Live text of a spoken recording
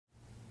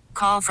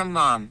call from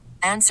mom.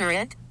 Answer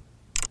it.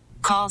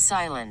 Call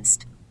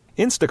silenced.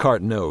 Instacart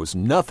knows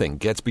nothing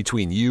gets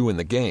between you and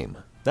the game.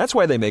 That's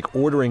why they make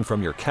ordering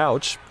from your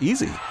couch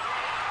easy.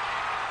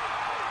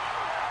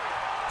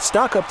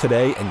 Stock up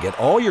today and get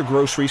all your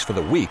groceries for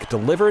the week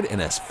delivered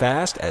in as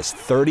fast as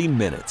 30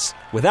 minutes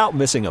without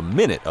missing a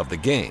minute of the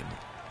game.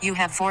 You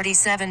have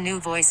 47 new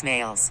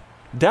voicemails.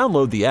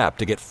 Download the app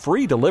to get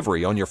free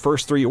delivery on your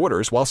first 3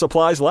 orders while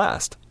supplies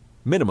last.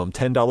 Minimum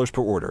 $10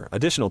 per order.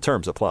 Additional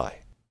terms apply.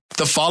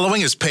 The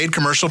following is paid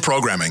commercial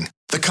programming.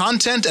 The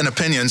content and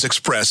opinions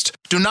expressed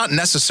do not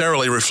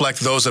necessarily reflect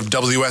those of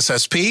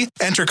WSSP,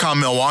 Entercom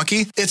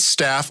Milwaukee, its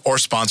staff, or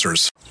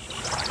sponsors.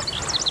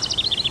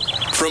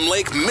 From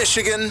Lake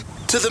Michigan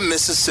to the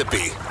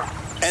Mississippi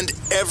and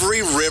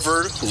every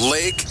river,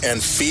 lake,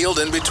 and field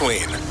in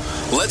between,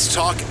 let's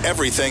talk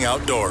everything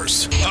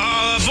outdoors.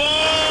 All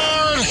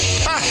aboard!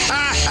 Ha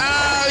ha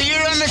ha!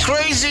 You're on the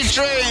crazy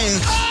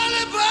train! All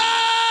aboard!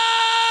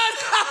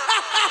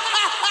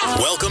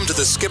 Welcome to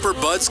the Skipper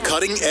Bud's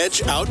Cutting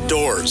Edge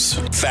Outdoors.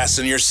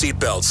 Fasten your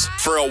seatbelts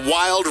for a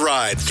wild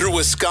ride through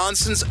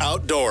Wisconsin's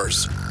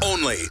outdoors.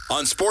 Only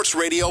on Sports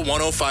Radio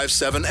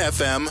 105.7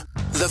 FM,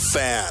 The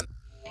Fan.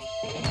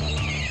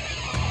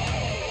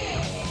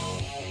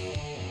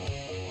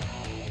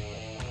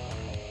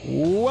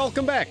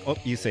 Welcome back. Oh,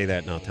 you say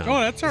that now, Tom. Oh,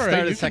 that's all right.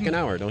 Start the second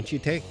hour, don't you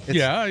take?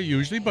 Yeah,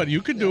 usually, but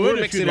you could do it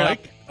if you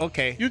like.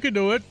 Okay. You could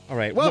do it. All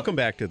right. Welcome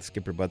back to the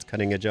Skipper Bud's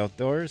Cutting Edge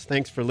Outdoors.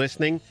 Thanks for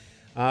listening.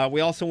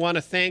 We also want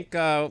to thank,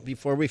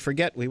 before we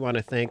forget, we want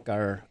to thank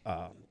our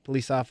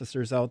police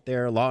officers out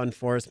there, law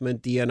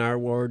enforcement, DNR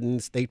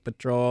wardens, State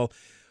Patrol,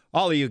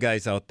 all of you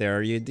guys out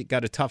there. You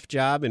got a tough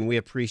job, and we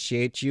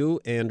appreciate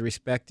you and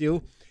respect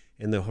you,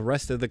 and the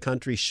rest of the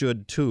country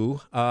should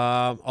too.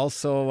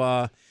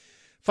 Also,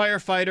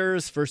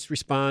 firefighters, first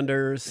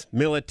responders,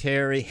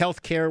 military,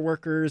 healthcare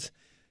workers,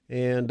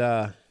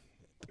 and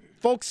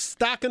folks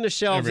stocking the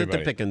shelves at the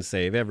Pick and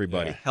Save.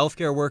 Everybody. Yeah.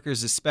 Healthcare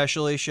workers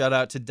especially. Shout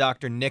out to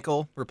Dr.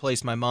 Nickel.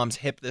 Replaced my mom's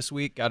hip this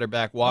week. Got her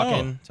back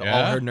walking.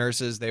 All her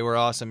nurses. They were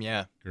awesome.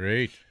 Yeah.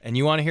 Great. And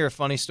you want to hear a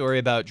funny story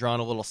about drawing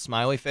a little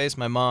smiley face?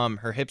 My mom,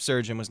 her hip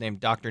surgeon was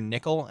named Dr.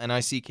 Nickel,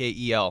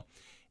 Nickel.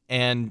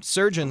 And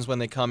surgeons, when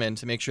they come in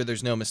to make sure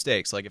there's no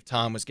mistakes, like if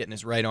Tom was getting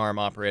his right arm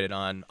operated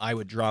on, I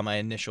would draw my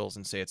initials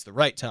and say, it's the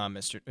right Tom,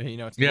 Mr.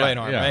 It's the right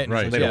arm,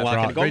 right? So they don't walk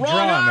in and go,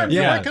 wrong arm,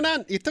 you're working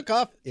on, you took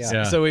off.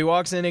 Yeah. So he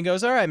walks in and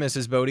goes, all right,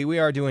 Mrs. Bodie, we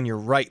are doing your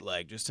right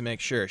leg, just to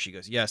make sure. She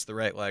goes, yes, the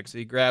right leg. So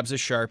he grabs a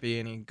Sharpie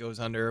and he goes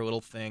under a little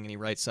thing and he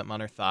writes something on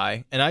her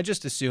thigh. And I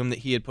just assumed that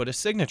he had put a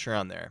signature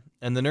on there.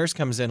 And the nurse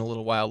comes in a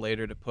little while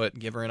later to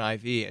give her an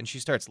IV, and she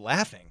starts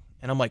laughing.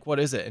 And I'm like, what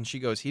is it? And she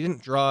goes, he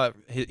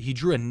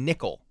drew a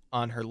nickel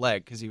on her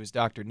leg because he was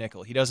Dr.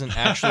 Nickel. He doesn't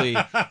actually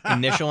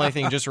initial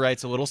anything, just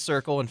writes a little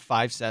circle and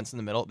 5 cents in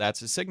the middle. That's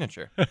his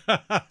signature.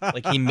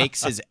 Like he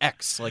makes his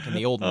X like in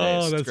the olden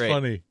days. Oh, that's great.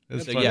 funny.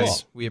 That's funny.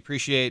 Yes, we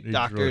appreciate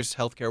doctors,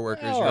 healthcare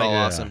workers. You're all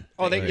awesome.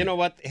 Oh, you know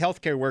what?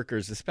 Healthcare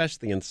workers,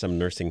 especially in some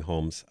nursing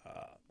homes,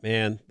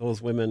 man, those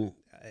women,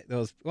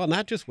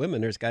 not just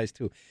women, there's guys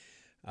too.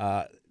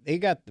 They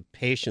got the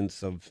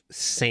patience of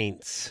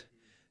saints.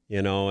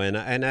 And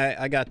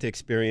I got to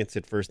experience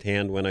it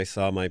firsthand when I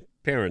saw my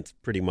parents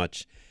pretty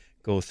much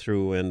go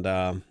through. And,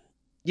 and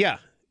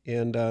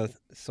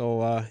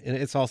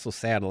it's also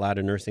sad, a lot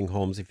of nursing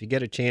homes. If you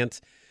get a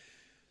chance,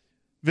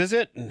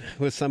 visit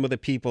with some of the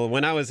people.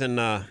 When I was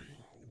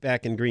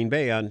back in Green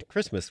Bay on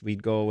Christmas,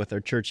 we'd go with our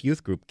church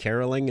youth group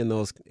caroling in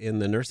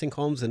the nursing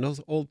homes, and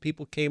those old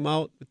people came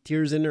out with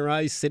tears in their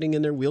eyes, sitting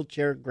in their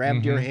wheelchair,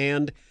 grabbed your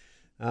hand.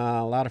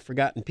 A lot of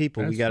forgotten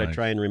people we got to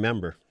try and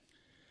remember.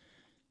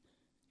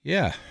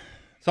 Yeah.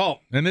 So.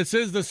 And this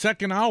is the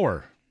second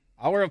hour.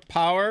 Hour of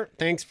Power.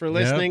 Thanks for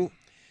listening. Yep.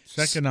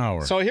 Second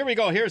hour. So here we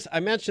go. I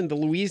mentioned the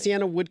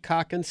Louisiana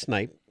woodcock and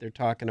snipe. They're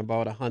talking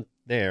about a hunt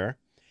there.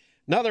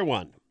 Another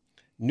one.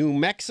 New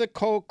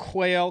Mexico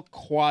quail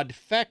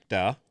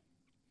quadfecta.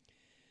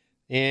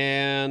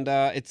 And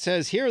it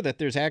says here that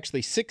there's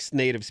actually 6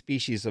 native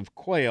species of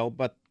quail,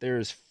 but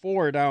there's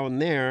 4 down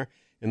there.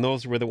 And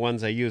those were the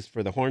ones I used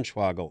for the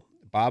hornswoggle.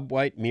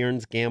 Bobwhite,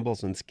 Mearns,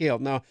 Gambles, and Scale.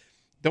 Now,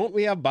 don't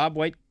we have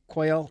bobwhite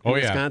quail in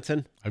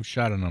Wisconsin? I've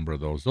shot a number of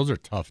those. Those are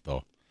tough,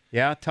 though.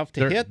 Yeah, tough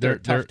to hit or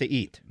tough to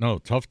eat? No,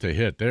 tough to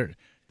hit. They're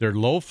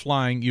low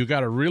flying. You got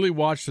to really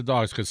watch the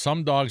dogs because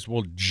some dogs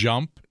will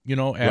jump,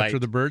 after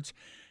the birds.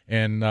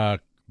 And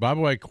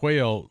bobwhite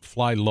quail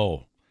fly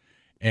low.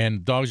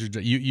 And dogs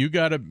you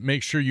got to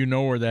make sure you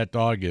know where that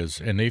dog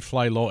is. And they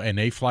fly low and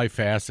they fly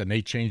fast and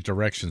they change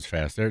directions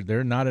fast.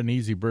 They're not an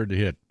easy bird to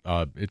hit.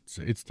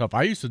 It's tough.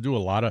 I used to do a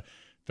lot of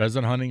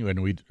pheasant hunting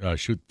when we'd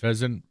shoot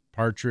pheasant,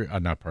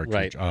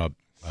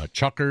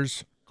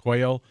 chuckers,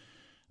 quail.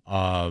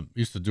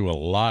 Used to do a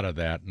lot of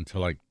that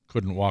until I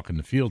couldn't walk in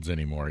the fields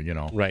anymore,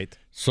 Right.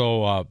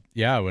 So,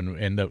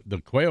 and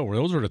the quail,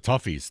 those were the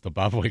toughies, the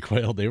bobwhite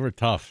quail. They were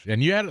tough.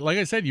 And you had, like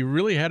I said, you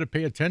really had to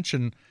pay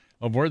attention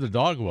of where the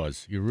dog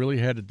was. You really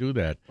had to do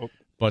that. Oh.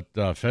 But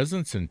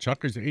pheasants and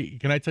chuckers,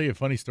 can I tell you a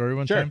funny story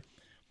one time?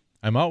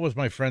 I'm out with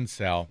my friend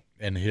Sal,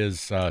 and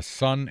his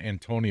son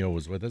Antonio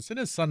was with us. And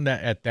his son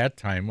at that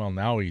time, well,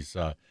 now he's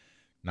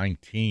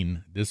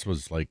 19. This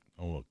was like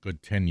a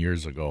good 10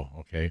 years ago.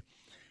 Okay.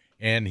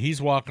 And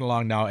he's walking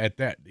along now.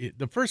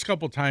 The first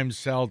couple times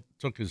Sal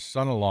took his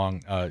son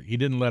along, he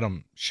didn't let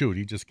him shoot.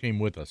 He just came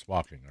with us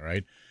walking. All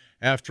right.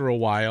 After a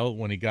while,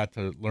 when he got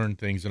to learn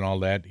things and all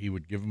that, he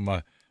would give him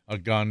a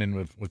gun, and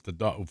with the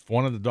dog, if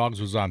one of the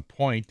dogs was on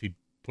point, he'd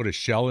put a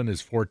shell in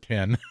his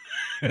 410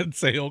 and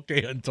say,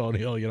 "Okay,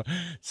 Antonio,"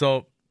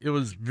 So it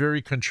was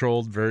very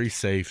controlled, very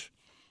safe,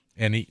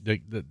 and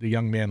the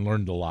young man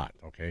learned a lot.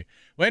 Okay.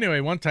 Well,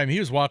 anyway, one time he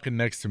was walking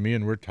next to me,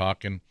 and we're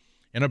talking.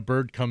 And a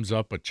bird comes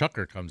up, a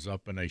chucker comes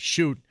up, and I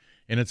shoot,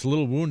 and it's a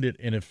little wounded,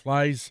 and it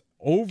flies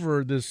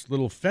over this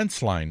little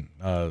fence line,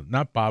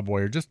 not barbed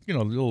wire, just,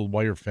 little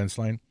wire fence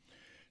line.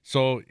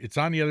 So it's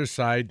on the other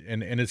side,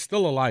 and it's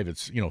still alive.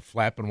 It's,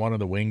 flapping one of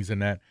the wings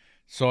and that.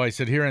 So I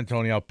said, "Here,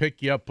 Antonio, I'll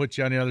pick you up, put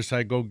you on the other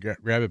side, go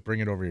grab it, bring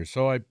it over here."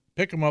 So I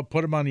pick him up,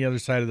 put him on the other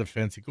side of the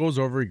fence. He goes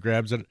over, he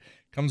grabs it,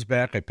 comes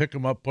back. I pick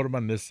him up, put him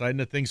on this side, and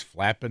the thing's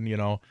flapping,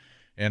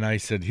 And I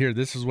said, "Here,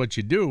 this is what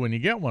you do when you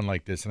get one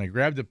like this." And I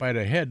grabbed it by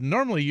the head.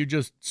 Normally, you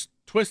just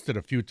twist it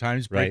a few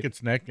times, break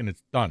its neck, and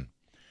it's done.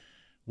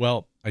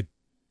 Well, I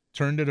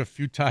turned it a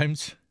few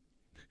times.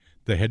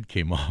 The head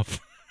came off.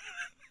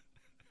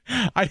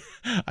 I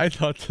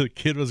thought the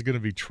kid was going to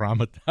be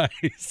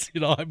traumatized.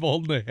 I'm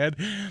holding the head.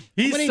 How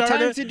many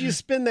times did you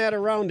spin that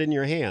around in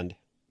your hand?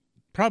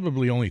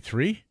 Probably only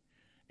 3.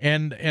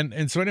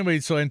 And so anyway,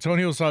 so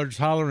Antonio starts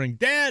hollering,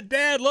 Dad,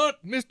 look,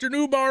 Mr.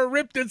 Neubauer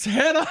ripped its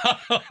head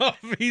off."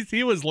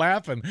 He was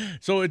laughing.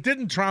 So it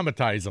didn't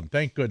traumatize him,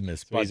 thank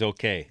goodness. So he's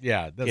okay.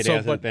 Yeah. It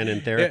hasn't been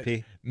in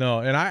therapy?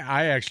 No, and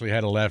I actually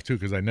had to laugh, too,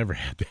 because I never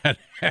had that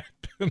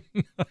happen.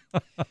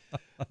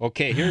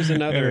 Okay, here's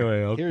another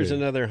Anyway, Here's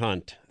another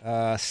hunt.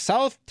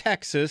 South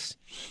Texas,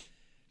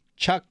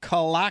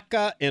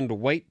 chakalaka and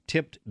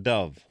white-tipped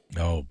dove.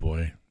 Oh,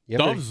 boy.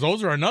 Doves,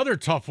 those are another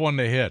tough one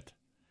to hit.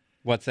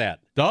 What's that?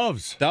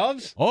 Doves.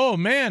 Doves? Oh,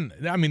 man.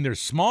 I mean, they're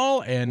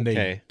small, and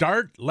they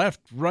dart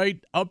left,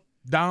 right, up,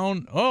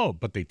 down. Oh,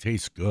 but they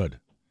taste good.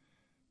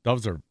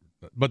 Doves are,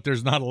 but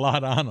there's not a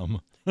lot on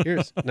them.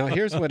 Here's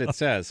what it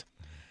says.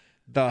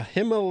 The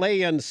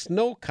Himalayan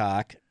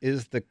snowcock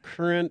is the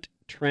current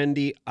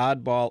trendy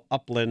oddball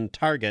upland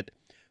target,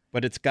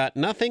 but it's got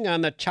nothing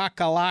on the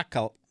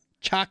chakalaka,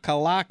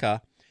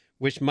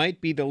 which might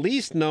be the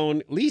least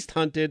known, least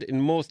hunted,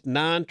 and most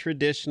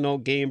non-traditional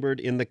game bird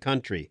in the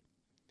country.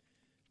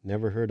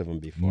 Never heard of them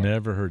before.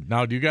 Never heard.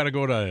 Now, do you got to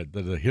go to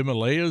the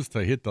Himalayas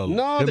to hit the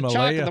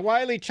the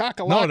Wiley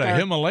chakalaka. No, the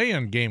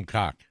Himalayan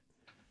gamecock.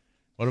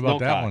 What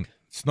about that one?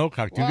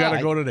 Snowcock. You got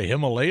to go to the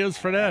Himalayas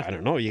for that? I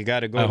don't know. You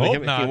got to go to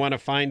if you want to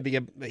find the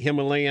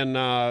Himalayan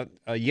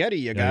Yeti,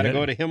 you got to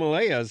go to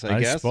Himalayas, I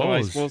guess.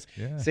 Suppose. So I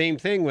suppose same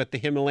thing with the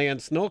Himalayan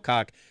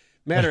snowcock.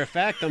 Matter of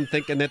fact, I'm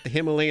thinking that the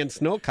Himalayan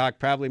snowcock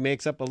probably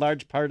makes up a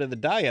large part of the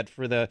diet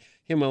for the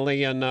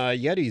Himalayan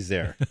Yetis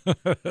there.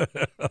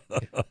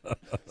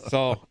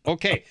 So,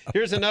 okay,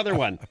 here's another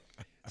one.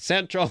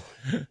 Central.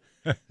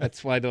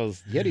 That's why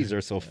those Yetis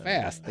are so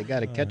fast. They got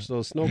to catch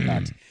those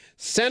snowcocks.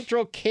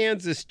 Central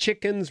Kansas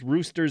chickens,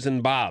 roosters,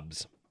 and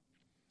bobs.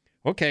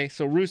 Okay,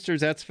 so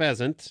roosters, that's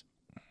pheasants.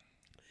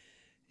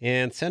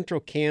 And Central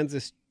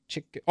Kansas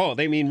chicken. Oh,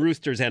 they mean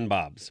roosters and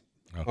bobs.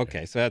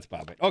 Okay, so that's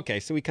bob. Okay,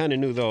 so we kind of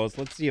knew those.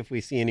 Let's see if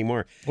we see any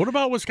more. What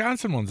about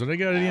Wisconsin ones? Have they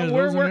got any of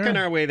those? We're working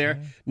our way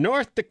there.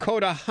 North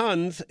Dakota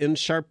Huns and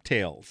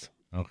sharptails.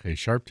 Okay,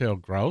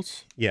 sharp-tailed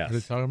grouse? Yes. What are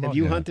they talking about? Have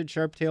you hunted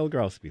sharp-tailed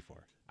grouse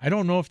before? I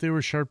don't know if they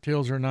were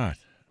sharp-tails or not.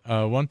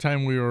 One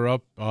time we were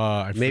up.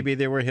 Maybe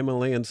they were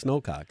Himalayan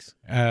snowcocks.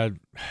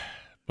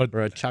 But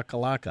or a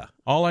chakalaka.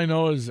 All I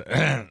know is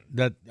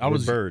that I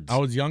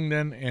was young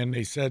then, and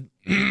they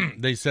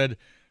said,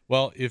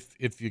 well,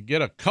 if you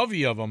get a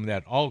covey of them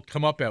that all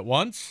come up at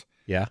once,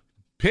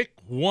 pick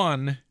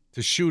one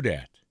to shoot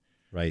at.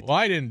 Right. Well,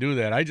 I didn't do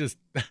that. I just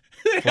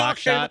flock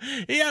shot.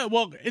 Yeah.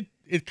 Well,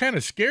 it kind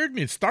of scared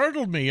me. It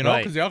startled me,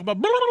 because they all about.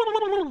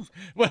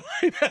 Well,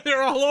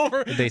 they're all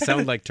over. Did they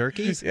sound like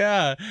turkeys?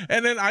 Yeah.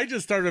 And then I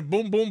just started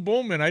boom, boom,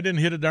 boom, and I didn't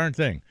hit a darn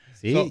thing.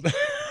 See,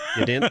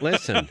 you didn't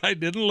listen. I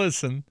didn't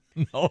listen.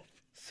 No.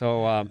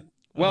 So,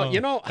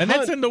 and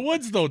that's in the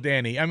woods, though,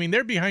 Danny. I mean,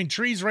 they're behind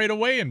trees right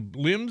away and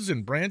limbs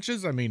and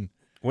branches. I mean,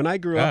 when I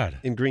grew up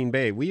in Green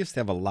Bay, we used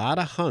to have a lot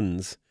of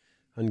Huns,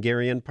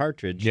 Hungarian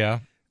partridge. Yeah,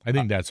 I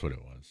think that's what it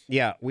was.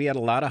 Yeah, we had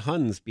a lot of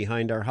Huns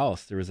behind our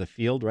house. There was a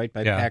field right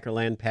by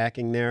Packerland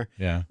Packing there.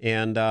 Yeah.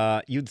 And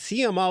you'd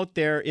see them out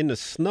there in the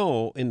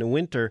snow in the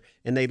winter,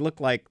 and they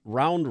look like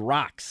round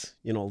rocks,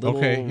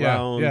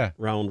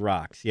 round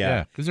rocks.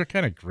 Yeah, because they're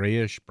kind of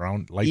grayish,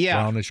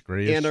 brownish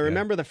grayish. And I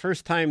remember the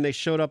first time they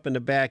showed up in the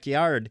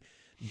backyard,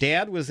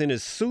 Dad was in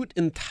his suit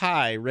and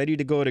tie, ready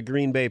to go to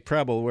Green Bay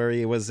Preble, where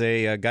he was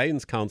a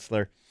guidance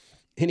counselor.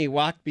 And he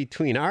walked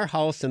between our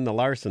house and the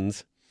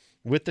Larsons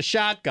with the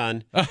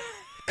shotgun.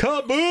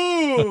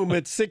 Kaboom!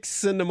 At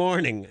 6 a.m.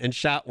 and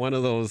shot one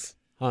of those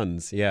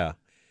Huns. Yeah.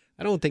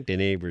 I don't think the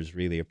neighbors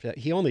really.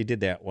 He only did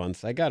that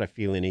once. I got a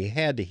feeling he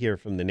had to hear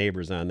from the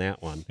neighbors on that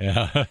one.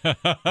 Yeah.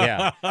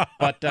 Yeah.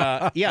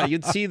 But,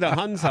 you'd see the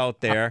Huns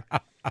out there.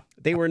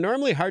 They were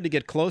normally hard to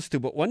get close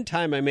to, but one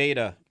time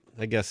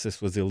I guess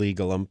this was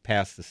illegal. I'm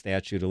past the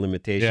statute of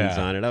limitations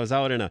on it. I was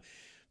out in a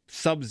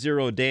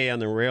sub-zero day on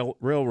the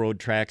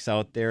railroad tracks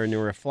out there, and there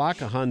were a flock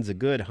of Huns a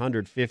good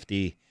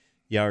 150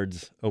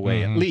 yards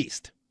away at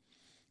least.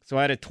 So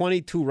I had a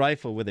 .22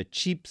 rifle with a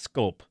cheap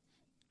scope.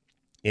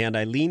 And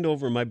I leaned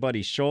over my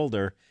buddy's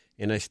shoulder,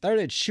 and I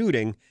started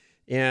shooting,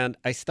 and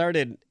I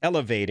started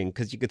elevating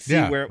because you could see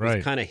where it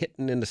was kind of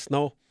hitting in the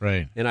snow.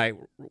 Right. And I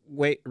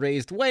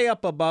raised way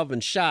up above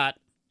and shot,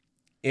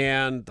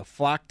 and the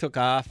flock took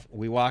off.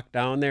 We walked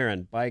down there,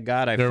 and by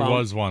God, there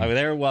was one.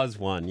 There was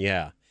one,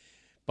 yeah.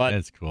 But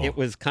that's cool. It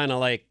was kind of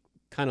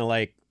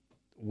like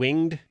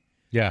winged.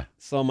 Yeah.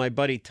 So my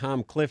buddy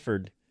Tom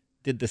Clifford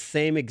did the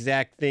same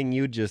exact thing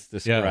you just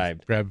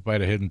described. Yeah, grab it by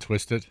the head and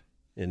twist it.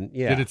 And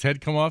yeah. Did its head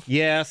come off?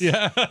 Yes.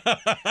 Yeah.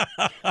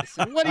 I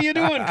said, what are you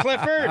doing,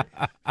 Clifford?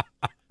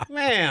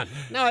 Man,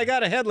 now I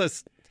got a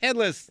headless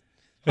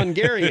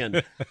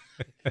Hungarian.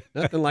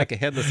 Nothing like a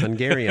headless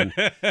Hungarian.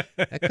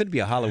 That could be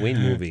a Halloween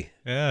movie.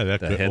 Yeah, that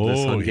the could.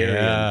 headless Hungarian.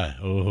 Yeah.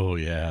 Oh,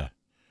 yeah.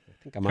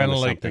 I think I'm kind of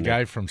onto like the something guy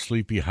there. from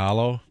Sleepy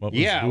Hollow. Who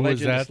Legend was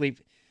that? of Sleep.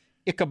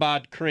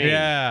 Ichabod Crane.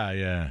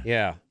 Yeah.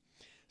 Yeah.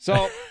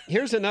 So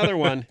here's another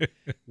one.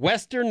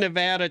 Western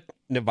Nevada,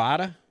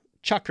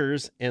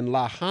 Chuckers, and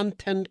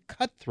Lahontan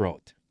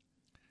Cutthroat.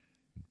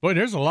 Boy,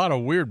 there's a lot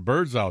of weird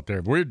birds out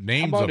there. Weird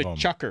names How about of them. a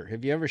chucker?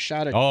 Have you ever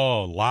shot a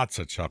Oh, lots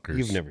of chuckers.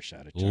 You've never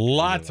shot a chucker.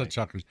 Lots of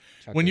chuckers.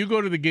 When you go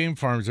to the game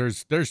farms,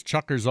 there's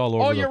chuckers all over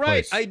the place. Oh, you're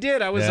right. I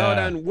did. I was out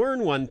on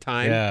Wern one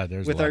time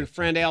with our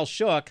friend Al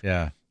Shook.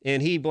 Yeah.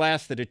 And he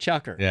blasted a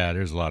chucker. Yeah,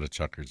 there's a lot of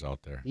chuckers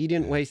out there. He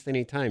didn't waste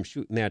any time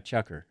shooting that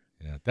chucker.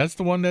 Yeah, that's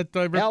the one that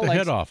I ripped the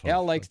head off of.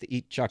 Al likes to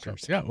eat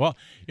chuckers. Yeah, well,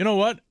 you know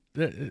what?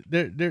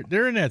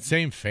 They're in that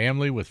same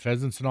family with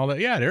pheasants and all that.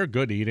 Yeah, they're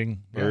good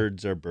eating.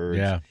 Birds are birds.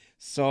 Yeah.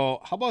 So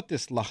how about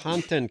this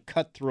Lahontan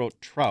Cutthroat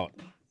trout?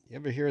 You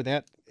ever hear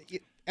that?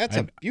 That's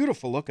a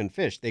beautiful looking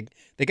fish. They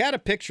got a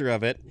picture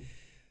of it.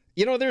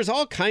 You know, there's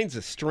all kinds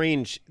of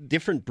strange,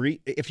 different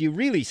breed. If you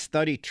really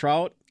study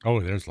trout,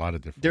 there's a lot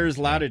of different. There's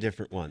a lot of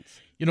different ones.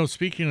 You know,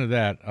 speaking of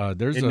that,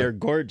 they're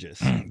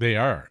gorgeous. They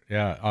are,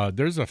 yeah.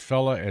 There's a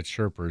fella at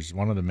Sherpers,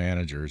 one of the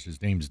managers.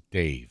 His name's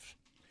Dave.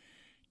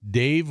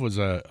 Dave was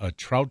a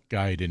trout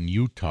guide in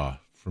Utah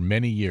for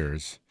many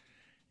years.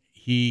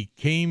 He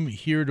came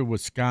here to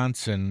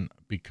Wisconsin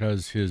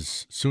because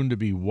his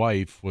soon-to-be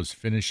wife was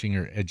finishing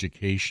her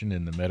education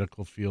in the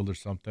medical field or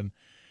something,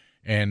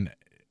 and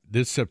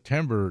this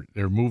September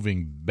they're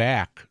moving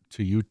back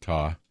to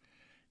Utah,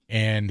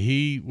 and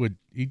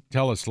he'd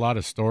tell us a lot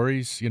of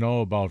stories, you know,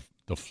 about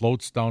the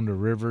floats down the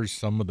rivers,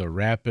 some of the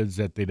rapids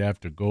that they'd have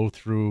to go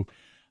through,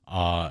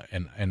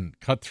 and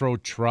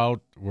cutthroat trout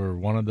were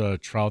one of the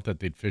trout that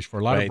they'd fish for.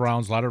 A lot of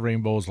browns, a lot of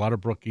rainbows, a lot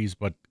of brookies,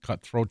 but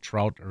cutthroat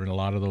trout are in a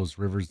lot of those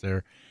rivers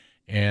there.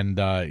 And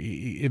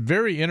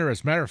very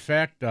interesting. Matter of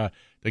fact,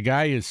 the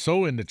guy is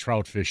so into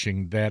trout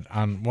fishing that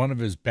on one of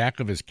his back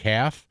of his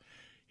calf,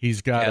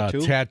 he's got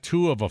a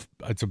tattoo of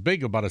it's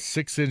about a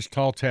 6-inch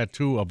tall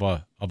tattoo of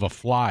a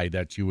fly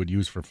that you would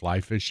use for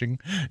fly fishing,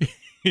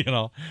 you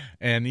know.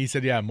 And he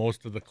said, yeah,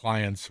 most of the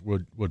clients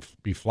would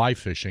be fly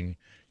fishing,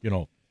 you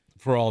know,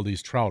 for all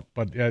these trout.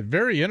 But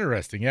very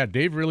interesting. Yeah,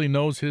 Dave really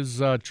knows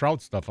his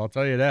trout stuff, I'll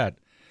tell you that.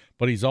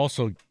 But he's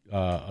also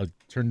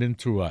turned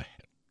into a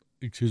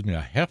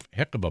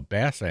heck of a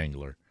bass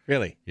angler.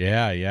 Really?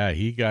 Yeah.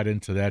 He got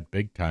into that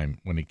big time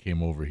when he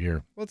came over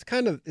here. Well, it's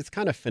kind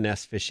of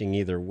finesse fishing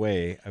either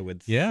way, I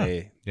would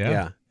say.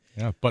 Yeah.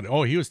 But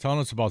he was telling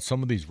us about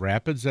some of these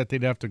rapids that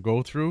they'd have to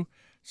go through,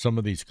 some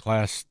of these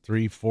class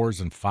 3, 4s,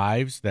 and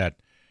 5s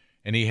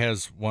and he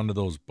has one of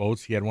those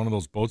boats. He had one of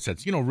those boats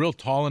that's, you know, real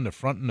tall in the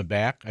front and the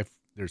back.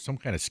 There's some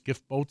kind of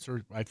skiff boats,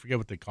 or I forget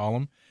what they call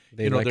them.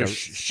 They're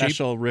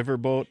special river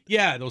boat?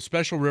 Yeah, those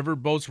special river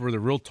boats where they're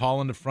real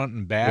tall in the front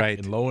and back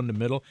and low in the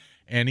middle.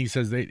 And he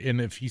says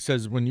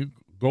when you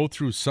go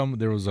through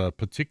there was a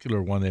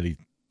particular one that he'd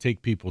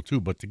take people to,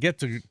 but to get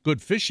to a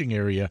good fishing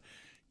area,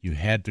 you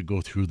had to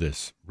go through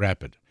this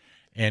rapid.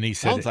 And he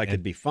said, sounds like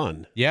it'd be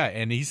fun. Yeah,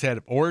 and he said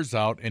oars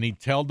out, and he'd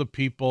tell the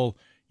people,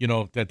 you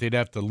know, that they'd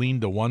have to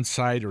lean to one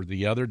side or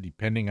the other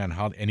depending on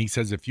how. And he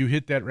says if you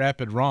hit that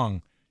rapid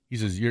wrong, he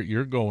says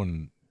you're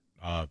going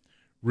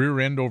rear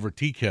end over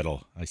tea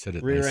kettle. I said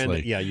it rear nicely.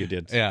 end. Yeah, you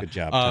did. Good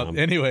job, Tom.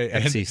 Anyway,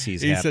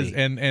 FCC's he happy. says,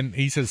 and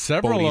he says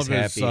several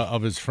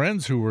of his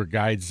friends who were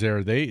guides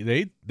there,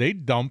 they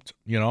dumped,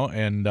 you know,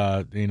 and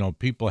you know,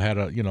 people had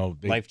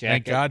life jacket.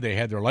 Thank God they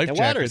had their life jackets.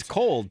 The water is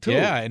cold too.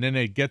 Yeah, and then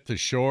they'd get to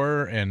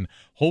shore and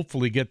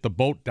hopefully get the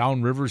boat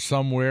downriver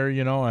somewhere.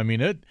 You know, I mean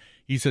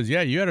he says,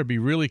 yeah, you got to be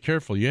really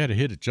careful. You had to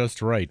hit it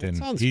just right. That and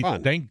sounds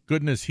fun. Thank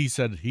goodness he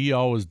said he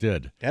always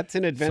did. That's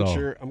an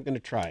adventure I'm going to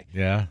try.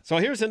 Yeah. So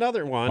here's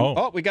another one. Oh.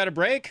 Oh, we got a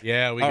break?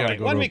 Yeah, we All got to right.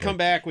 go. When to a we come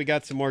break. back, we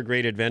got some more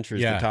great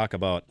adventures to talk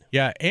about.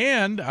 Yeah,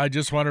 and I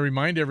just want to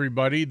remind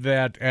everybody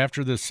that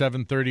after the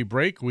 7:30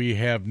 break, we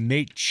have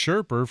Nate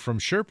Sherper from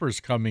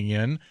Sherpers coming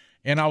in.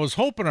 And I was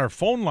hoping our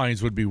phone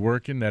lines would be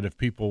working, that if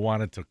people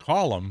wanted to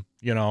call them,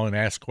 and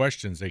ask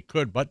questions, they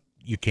could, but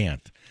you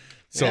can't.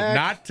 So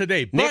not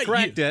today. Nick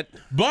wrecked it.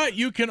 But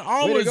you can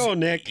always go,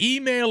 Nick.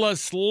 email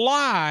us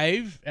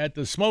live at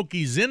the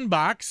Smokies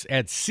inbox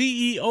at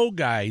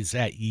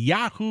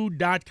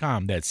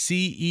ceoguys@yahoo.com. That's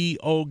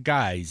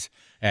ceoguys@yahoo.com.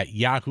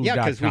 Yeah,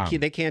 because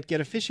they can't get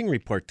a fishing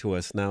report to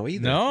us now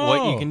either. No.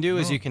 What you can do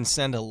is you can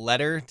send a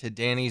letter to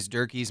Danny's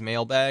Durkee's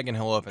mailbag, and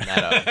he'll open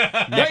that up.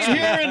 Right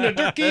here in the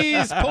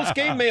Durkee's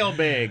post-game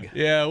mailbag.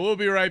 Yeah, we'll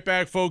be right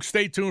back, folks.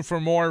 Stay tuned for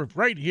more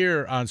right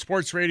here on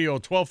Sports Radio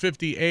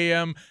 1250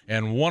 AM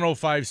and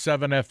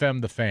 105.7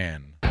 FM, The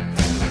Fan.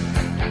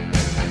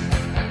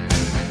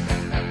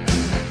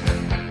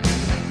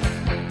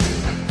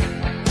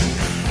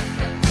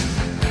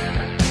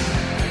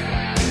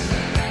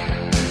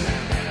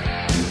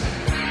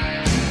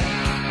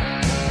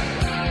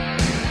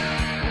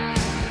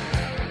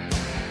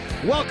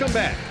 Welcome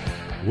back.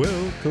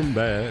 Welcome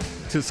back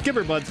to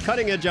Skipper Bud's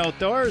Cutting Edge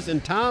Outdoors,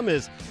 and Tom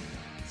is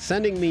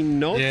sending me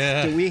notes.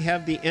 Yeah. Do we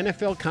have the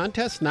NFL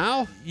contest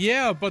now?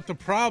 Yeah, but the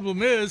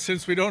problem is,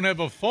 since we don't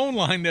have a phone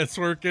line that's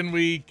working,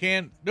 we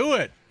can't do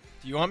it.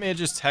 Do you want me to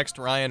just text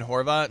Ryan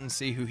Horvat and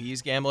see who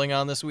he's gambling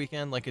on this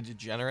weekend, like a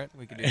degenerate?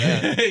 We could do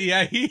that.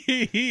 Yeah,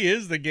 he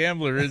is the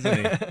gambler,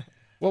 isn't he?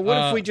 Well,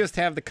 what if we just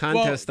have the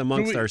contest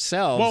amongst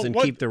ourselves and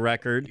keep the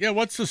record? Yeah,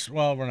 what's the...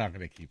 Well, we're not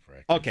going to keep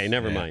records. Okay,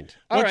 never mind.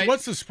 All right.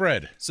 What's the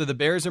spread? So the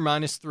Bears are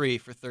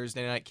 -3 for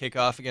Thursday night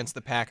kickoff against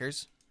the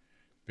Packers.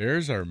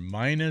 Bears are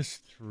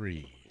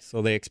 -3.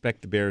 So they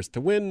expect the Bears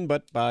to win,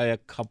 but by a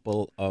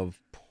couple of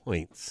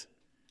points.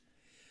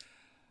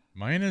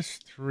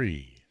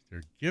 -3.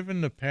 They're giving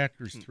the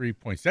Packers 3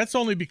 points. That's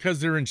only because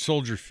they're in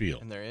Soldier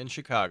Field. And they're in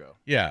Chicago.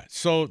 Yeah,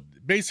 so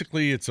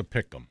basically it's a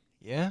pick 'em.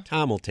 Yeah.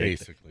 Tom will take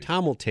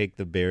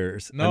the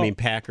Bears.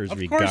 Packers of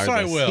regardless. Course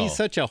I will. He's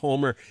such a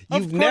homer.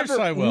 Of course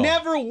I will.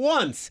 Never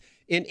once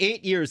in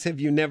 8 years have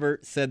you never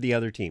said the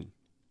other team.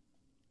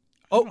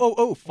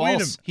 Oh,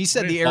 false. He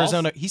said the false?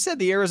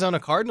 Arizona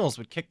Cardinals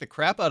would kick the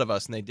crap out of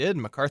us, and they did.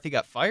 McCarthy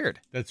got fired.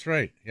 That's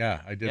right.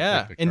 Yeah, I did.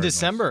 Yeah, pick the in Cardinals.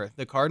 December,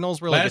 the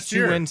Cardinals were like Last a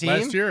 2-win team.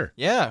 Last year.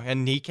 Yeah,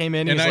 and he came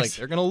in and he was like,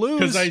 they're going to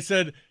lose. Because I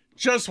said,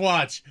 just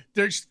watch.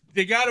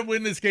 They got to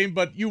win this game,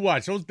 but you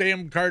watch. Those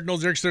damn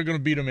Cardinals, they're still going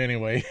to beat them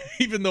anyway,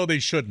 even though they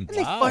shouldn't. And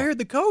they fired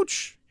the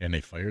coach. And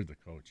they fired the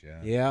coach, yeah.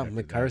 Yeah,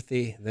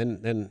 McCarthy.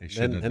 Then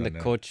the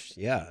coach,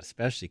 yeah,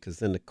 especially because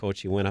then the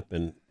coach, he went up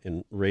and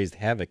raised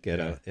havoc at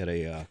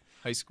a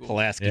high school.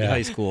 Pulaski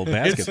High School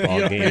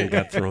basketball game and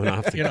got thrown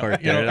off the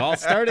court. It all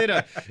started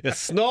a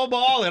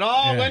snowball. It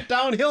all went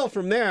downhill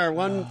from there.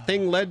 One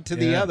thing led to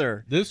the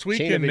other. This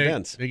weekend,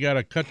 they got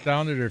to cut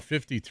down to their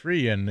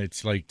 53, and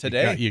it's like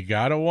today. You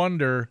got to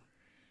wonder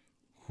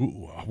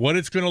what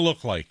it's going to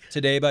look like.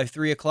 Today by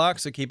 3 o'clock,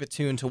 so keep it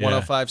tuned to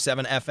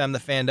 105.7 FM,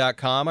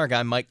 thefan.com. Our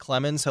guy Mike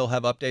Clemens, he'll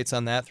have updates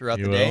on that throughout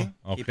the day.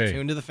 Okay. Keep it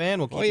tuned to the Fan.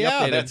 We'll keep you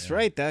updated. That's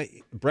right.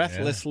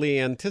 Breathlessly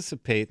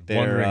anticipate their...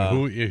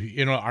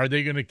 Wondering who, are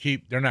they going to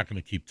keep... They're not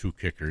going to keep two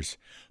kickers.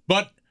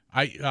 But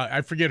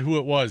I forget who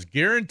it was.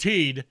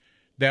 Guaranteed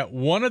that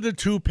one of the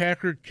two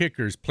Packer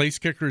kickers, place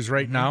kickers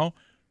right now,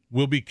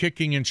 will be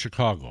kicking in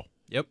Chicago.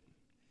 Yep.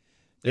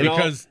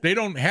 Because they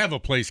don't have a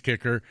place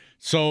kicker.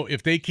 So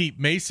if they keep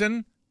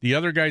Mason, the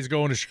other guy's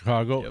going to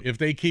Chicago. Yep. If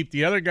they keep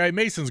the other guy,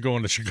 Mason's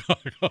going to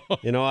Chicago.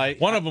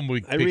 One of them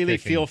would I really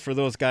feel for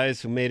those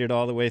guys who made it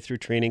all the way through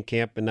training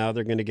camp, and now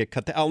they're going to get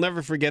cut. I'll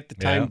never forget the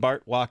time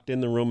Bart walked in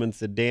the room and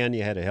said, Dan,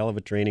 you had a hell of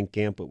a training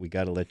camp, but we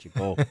got to let you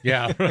go.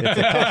 Yeah. It's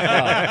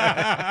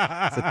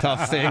a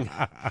tough thing.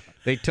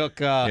 They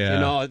took,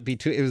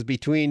 it was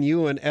between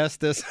you and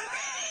Estes.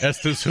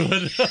 Estes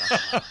Hood.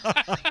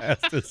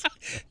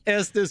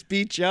 Estes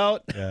beat you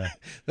out. Yeah.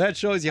 That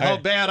shows you how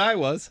bad I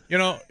was.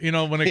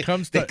 When it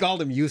comes to... They called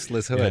him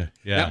Useless Hood.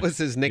 Yeah. That was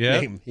his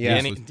nickname.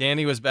 Yeah.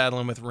 Danny was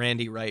battling with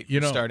Randy Wright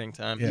for starting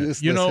time. Yeah.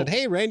 Useless Hood.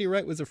 Hey, Randy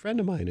Wright was a friend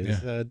of mine.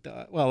 His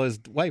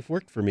wife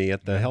worked for me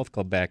at the health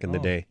club back in the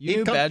day. You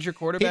knew Badger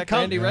quarterback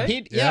Randy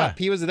Wright?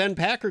 He was then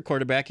Packer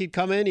quarterback. He'd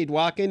come in, he'd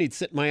walk in, he'd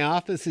sit in my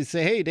office, he'd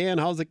say, hey, Dan,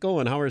 how's it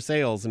going? How are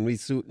sales? And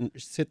we'd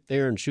sit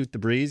there and shoot the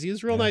breeze. He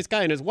was a real nice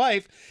guy. And his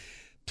wife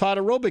taught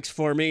aerobics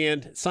for me,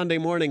 and Sunday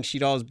morning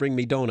she'd always bring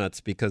me donuts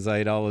because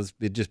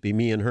it'd just be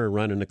me and her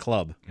running the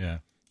club. Yeah.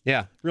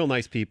 Yeah, real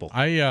nice people.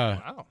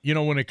 Wow.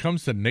 When it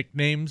comes to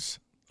nicknames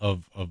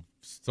of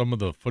some of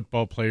the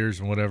football players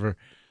and whatever,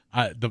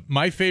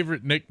 my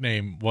favorite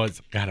nickname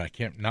was, God, I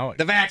can't now.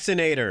 The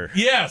Vaccinator.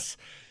 Yes.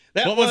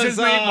 What was his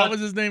name? What was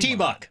his name?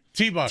 T-Buck.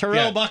 T-Buck.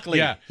 Terrell Buckley.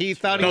 Yeah. He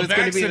thought he was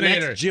going to be the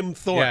next Jim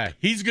Thorpe. Yeah,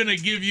 he's going to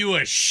give you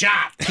a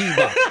shot.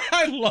 T-Buck.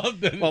 I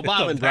love that. Well,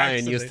 Bob and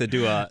Brian used to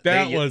do a.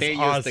 That was they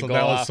awesome. Used to go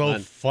That was off so on,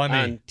 funny.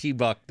 On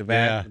T-Buck, the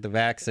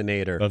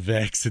vaccinator. The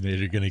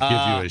vaccinator going to give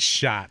you a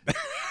shot.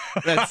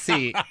 Let's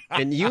see.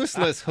 And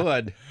Useless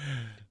Hood.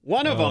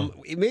 One of them,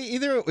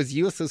 either it was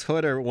Useless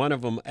Hood or one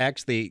of them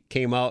actually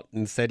came out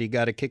and said he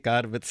got a kick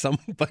out of it.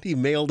 Somebody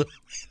mailed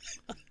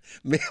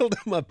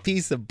him a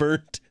piece of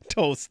burnt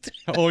toast.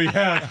 Oh,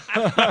 yeah.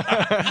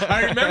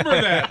 I remember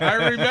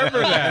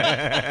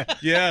that.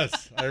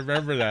 Yes, I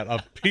remember that.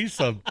 A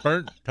piece of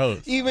burnt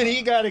toast. Even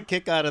he got a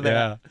kick out of that.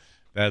 Yeah,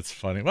 that's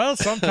funny. Well,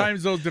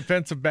 sometimes those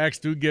defensive backs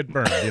do get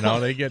burned.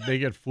 They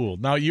get fooled.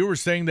 Now, you were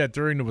saying that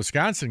during the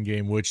Wisconsin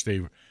game, which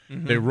they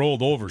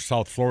rolled over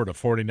South Florida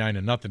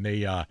 49-0.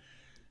 They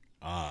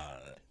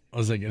what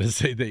was I going to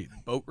say? They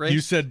boat race.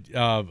 You said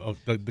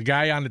the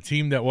guy on the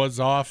team that was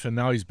off and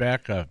now he's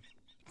back.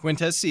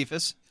 Quintez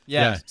Cephas.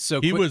 Yeah,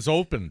 so he was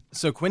open.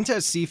 So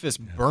Quintez Cephas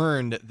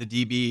burned the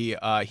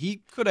DB.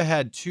 He could have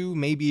had 2,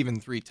 maybe even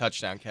 3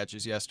 touchdown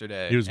catches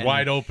yesterday. He was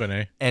wide open,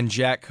 eh? And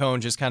Jack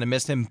Cohn just kind of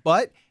missed him.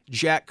 But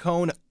Jack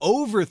Cohn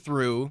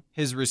overthrew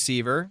his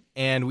receiver,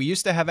 and we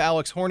used to have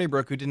Alex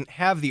Hornibrook, who didn't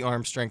have the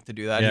arm strength to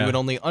do that. Yeah. He would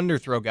only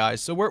underthrow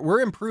guys. So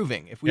we're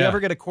improving. If we ever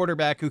get a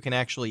quarterback who can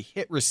actually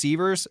hit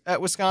receivers at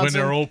Wisconsin, when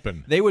they're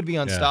open, they would be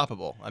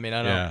unstoppable. I mean,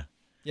 I don't. Yeah.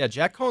 Yeah,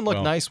 Jack Cohn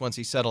looked nice once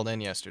he settled in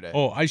yesterday.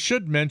 Oh, I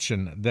should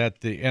mention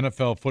that the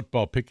NFL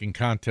football picking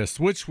contest,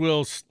 which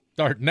will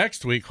start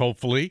next week,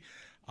 hopefully,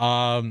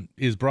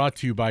 is brought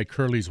to you by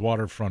Curly's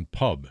Waterfront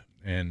Pub.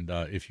 And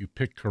if you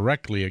pick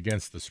correctly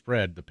against the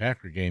spread, the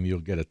Packer game, you'll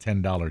get a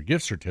 $10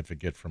 gift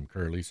certificate from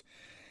Curly's.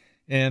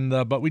 And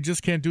but we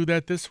just can't do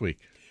that this week.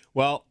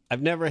 Well,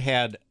 I've never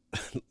had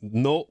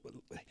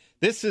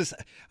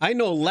I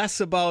know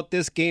less about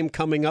this game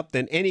coming up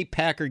than any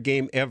Packer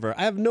game ever.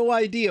 I have no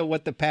idea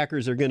what the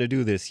Packers are going to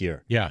do this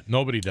year. Yeah,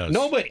 nobody does.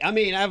 Nobody. I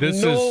mean, I have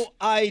no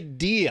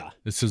idea.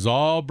 This is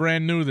all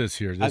brand new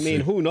this year.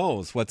 Who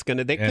knows what's going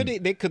to...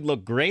 They could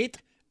look great.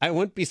 I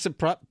wouldn't be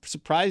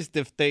surprised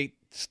if they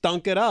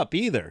stunk it up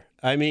either.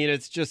 I mean,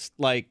 it's just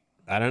like,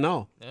 I don't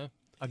know. Yeah.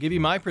 I'll give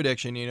you my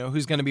prediction. You know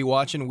who's going to be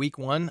watching week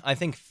 1? I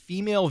think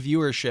female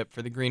viewership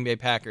for the Green Bay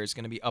Packers is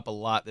going to be up a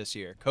lot this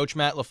year. Coach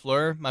Matt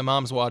LaFleur, my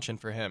mom's watching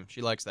for him.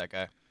 She likes that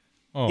guy.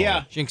 Oh.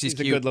 Yeah, he's a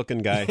cute. good-looking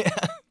guy.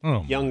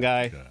 Young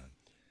guy.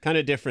 Kind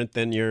of different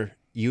than your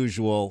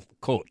usual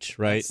coach,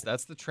 right?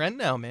 That's the trend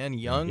now, man.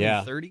 Young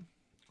and 30.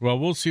 Well,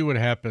 we'll see what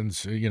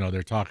happens.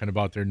 They're talking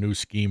about their new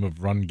scheme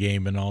of run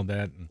game and all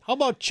that. How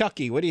about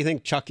Chucky? What do you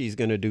think Chucky's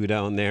going to do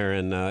down there?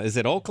 And is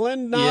it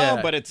Oakland now?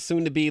 Yeah. But it's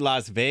soon to be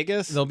Las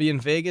Vegas? They'll be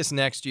in Vegas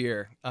next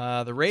year.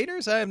 The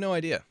Raiders, I have no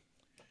idea.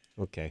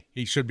 Okay.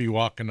 He should be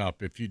walking up.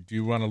 Do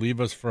you want to leave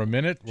us for a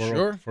minute?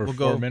 Sure. For we'll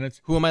 4 go. minutes.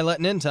 Who am I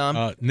letting in,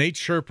 Tom? Nate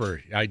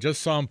Sherper. I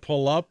just saw him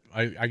pull up.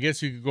 I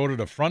guess you could go to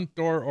the front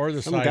door or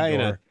the Some side guy door.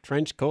 in a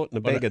trench coat and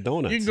a bag of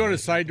donuts. You can go to the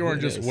side door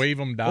and just wave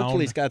him down.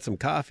 Hopefully he's got some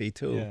coffee,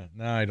 too. Yeah.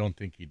 No, I don't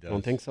think he does.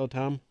 Don't think so,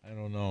 Tom? I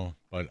don't know.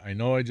 But I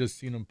know I just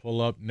seen him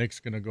pull up. Nick's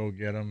going to go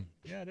get him.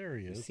 Yeah, there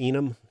he is. Seen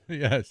him?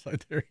 Yes,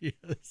 there he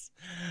is.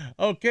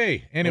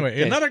 Okay.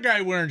 Anyway, another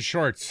guy wearing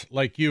shorts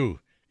like you.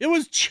 It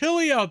was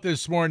chilly out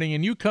this morning,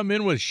 and you come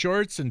in with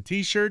shorts and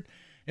T-shirt,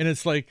 and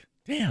it's like,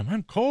 damn,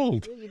 I'm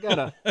cold. You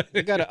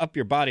gotta up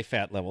your body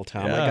fat level,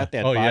 Tom. Yeah. I got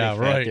that body fat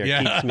right. there.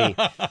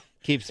 Yeah.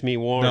 Keeps me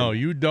warm. No,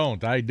 you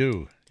don't. I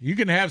do. You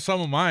can have some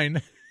of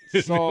mine.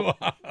 So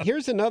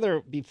here's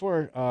another,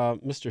 before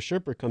Mr.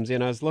 Sherper comes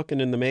in, I was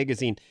looking in the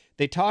magazine.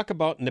 They talk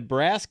about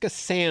Nebraska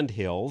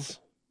Sandhills.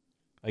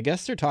 I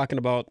guess they're talking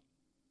about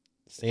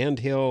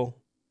Sandhill.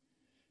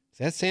 Is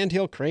that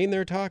Sandhill Crane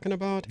they're talking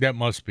about? That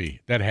must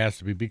be. That has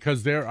to be,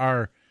 because there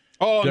are...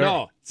 Oh,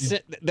 no.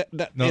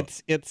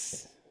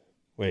 It's...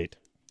 Wait.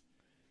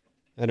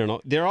 I don't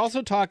know. They're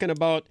also talking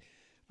about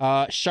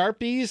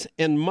Sharpies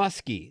and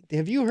muskie.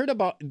 Have you heard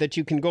about that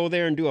you can go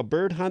there and do a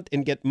bird hunt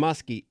and get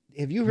muskie?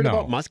 Have you heard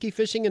about muskie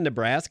fishing in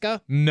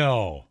Nebraska?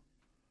 No.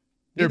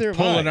 They're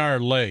pulling our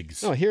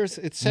legs. No, it says.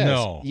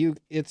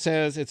 It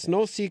says it's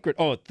no secret.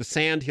 Oh, the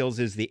Sandhills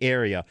is the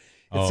area.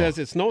 It says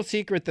it's no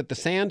secret that the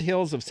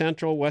Sandhills of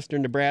central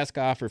western Nebraska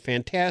offer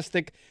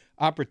fantastic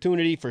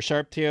opportunity for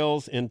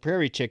sharptails and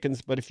prairie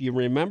chickens, but if you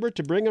remember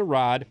to bring a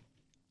rod,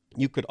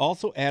 you could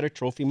also add a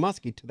trophy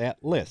muskie to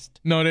that list.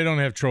 No, they don't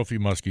have trophy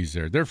muskies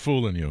there. They're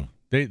fooling you.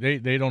 They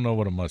don't know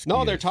what a muskie is.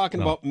 No, they're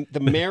talking about the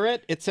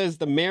Merritt. It says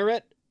the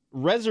Merritt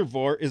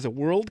Reservoir is a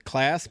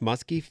world-class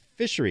muskie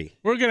fishery.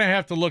 We're going to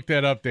have to look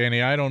that up, Danny.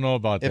 I don't know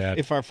about that.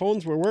 If our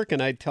phones were working,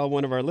 I'd tell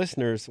one of our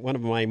listeners, one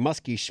of my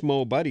muskie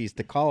schmo buddies,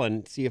 to call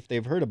and see if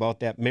they've heard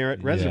about that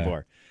Merritt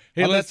Reservoir.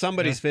 Hey,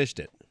 somebody's fished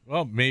it.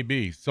 Well,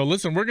 maybe. So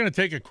listen, we're going to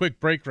take a quick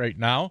break right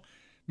now.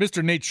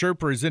 Mr. Nate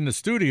Sherper is in the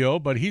studio,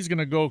 but he's going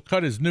to go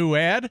cut his new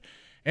ad,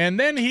 and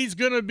then he's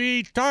going to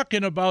be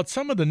talking about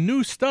some of the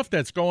new stuff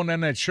that's going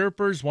on at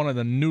Sherper's, one of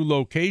the new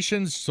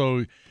locations.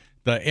 So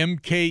the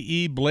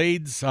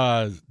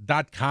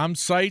mkeblades.com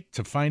site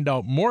to find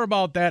out more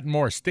about that and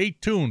more. Stay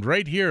tuned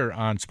right here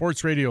on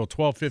Sports Radio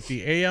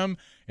 1250 AM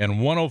and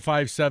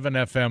 105.7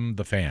 FM,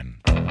 The Fan.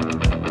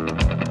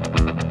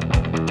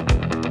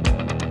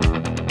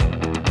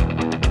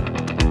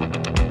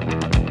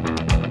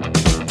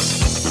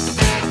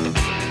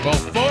 Well,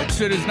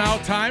 folks, it is now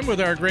time. With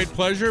our great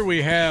pleasure,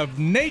 we have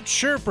Nate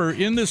Sherper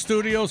in the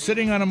studio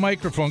sitting on a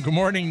microphone. Good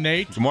morning,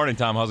 Nate. Good morning,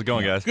 Tom. How's it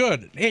going, guys?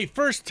 Good. Hey,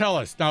 first tell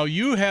us, now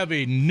you have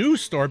a new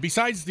store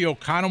besides the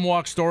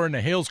Oconomowoc store and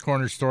the Hales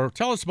Corner store.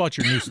 Tell us about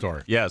your new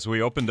store. Yeah, so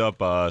we opened up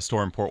a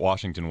store in Port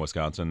Washington,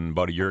 Wisconsin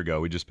about a year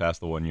ago. We just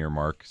passed the 1-year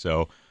mark.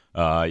 So,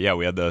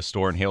 we had the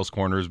store in Hales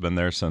Corner, been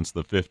there since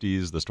the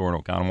 50s. The store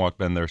in Oconomowoc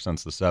been there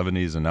since the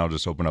 70s, and now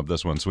just opened up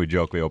this one. So we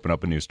joke we open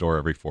up a new store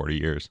every 40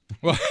 years.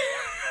 Well,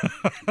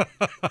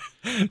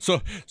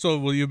 so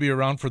will you be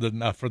around for the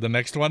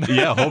next one?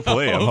 Yeah,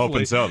 hopefully. I'm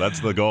hoping so. That's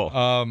the goal.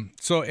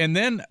 And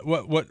then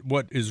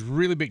what is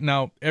really big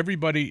now?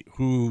 Everybody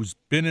who's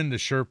been into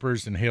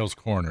Sherpers and Hales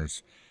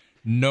Corners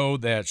know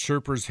that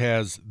Sherpers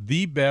has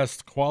the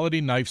best quality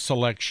knife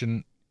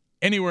selection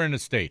anywhere in the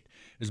state.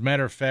 As a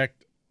matter of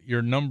fact,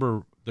 you're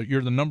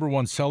the number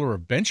one seller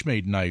of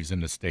Benchmade knives in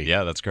the state.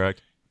 Yeah, that's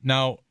correct.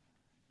 Now,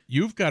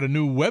 you've got a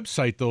new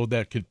website though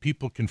that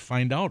people can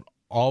find out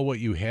all what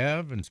you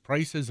have and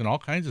prices and all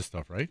kinds of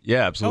stuff, right?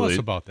 Yeah, absolutely. Tell us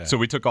about that. So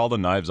we took all the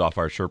knives off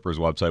our Sherpers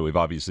website. We've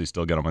obviously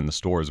still got them in the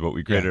stores, but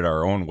we created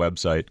our own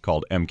website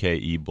called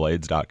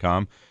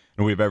mkeblades.com.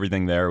 And we have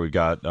everything there. We've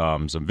got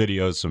some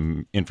videos,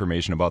 some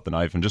information about the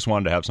knife, and just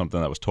wanted to have something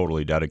that was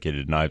totally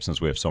dedicated to knives since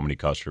we have so many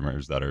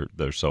customers that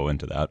are so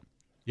into that.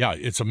 Yeah,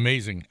 it's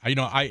amazing.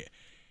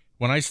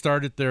 When I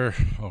started there,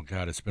 oh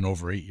God, it's been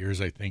over 8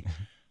 years, I think.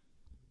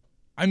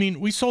 I mean,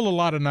 we sold a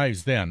lot of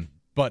knives then.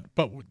 But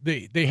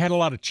they had a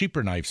lot of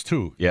cheaper knives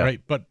too, right?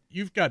 But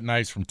you've got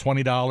knives from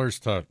 $20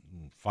 to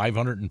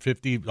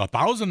 $550,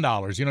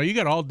 $1,000. You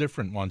got all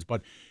different ones.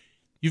 But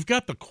you've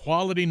got the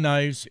quality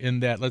knives in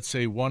that, let's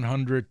say,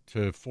 $100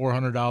 to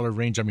 $400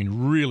 range. I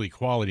mean, really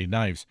quality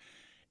knives.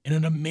 And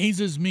it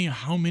amazes me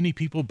how many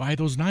people buy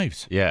those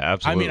knives. Yeah,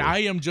 absolutely. I mean, I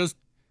am just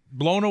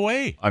blown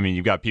away. I mean,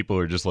 you've got people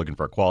who are just looking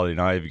for a quality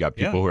knife. You got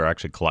people who are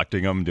actually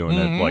collecting them, doing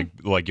it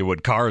like you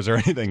would cars or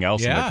anything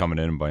else, and they're coming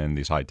in and buying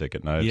these high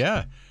ticket knives.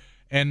 Yeah.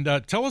 And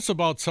tell us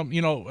about some,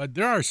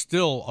 there are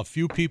still a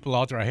few people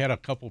out there. I had a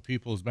couple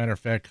people, as a matter of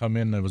fact, come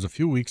in. It was a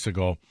few weeks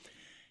ago.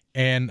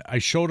 And I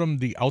showed them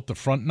the out the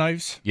front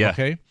knives. Yeah.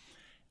 Okay.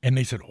 And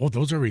they said, "Oh,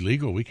 those are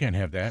illegal. We can't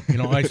have that."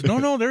 I said,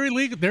 "No, they're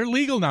illegal. They're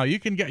legal now. You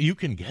can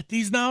get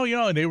these now."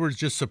 And they were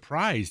just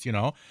surprised.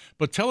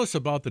 But tell us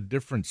about the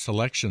different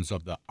selections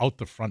of the out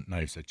the front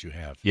knives that you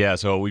have. Yeah,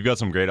 so we've got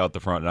some great out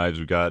the front knives.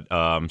 We've got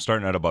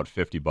starting at about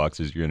 $50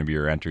 is going to be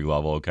your entry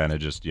level, kind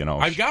of just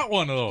I've got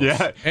one of those.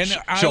 Yeah, and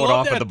show it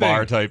off at the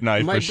bar type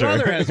knife. My for sure.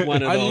 brother has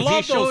one of those. I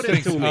love those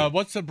things. It to me.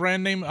 What's the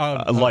brand name?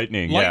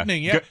 Lightning.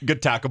 Lightning. Yeah.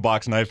 Good tackle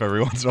box knife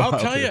every once in a while.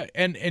 I'll tell you,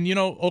 and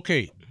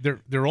okay,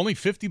 they're only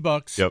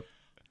 $50. Yep.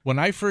 When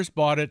I first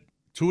bought it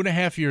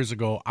 2.5 years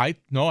ago, I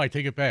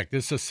take it back.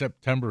 This is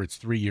September. It's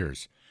 3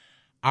 years.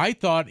 I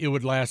thought it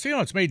would last.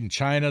 It's made in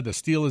China. The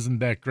steel isn't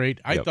that great.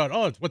 I thought,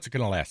 what's it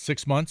going to last?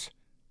 6 months?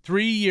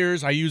 3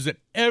 years. I use it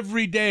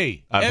every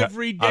day.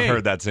 Every day. I've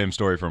heard that same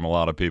story from a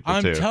lot of people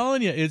too. I'm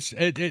telling you, it's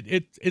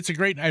a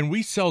great, and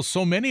we sell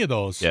so many of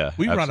those. Yeah,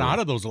 we run out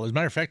of those. As a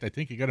matter of fact, I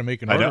think you got to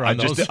make an order on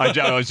those.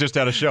 I was just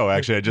at a show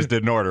actually. I just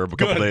did an order a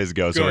couple days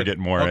ago, so we're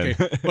getting more in.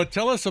 But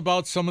tell us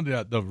about some of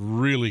the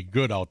really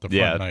good out the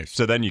front knives.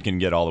 So then you can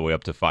get all the way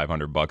up to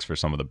 $500 for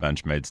some of the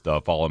Benchmade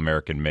stuff, all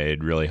American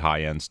made, really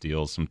high end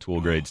steels, some tool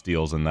grade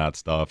steels and that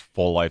stuff.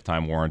 Full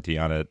lifetime warranty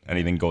on it.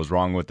 Anything goes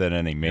wrong with it,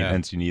 any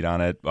maintenance you need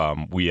on it,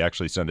 we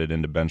actually send it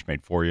into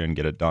Benchmade for you and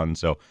get it done.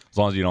 So as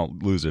long as you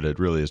don't lose it, it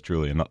really is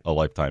truly a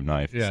lifetime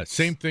knife. Yeah,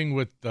 same thing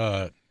with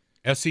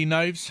SE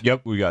knives.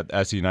 Yep, we got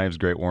SE knives,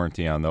 great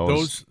warranty on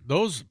those.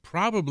 Those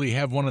probably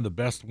have one of the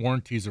best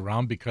warranties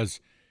around, because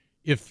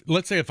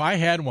let's say if I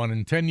had one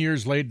and 10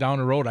 years laid down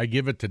the road, I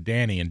give it to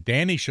Danny, and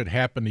Danny should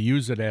happen to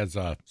use it as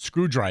a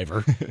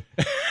screwdriver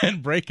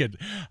and break it,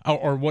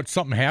 or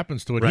something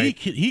happens to it. Right.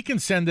 He can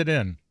send it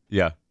in.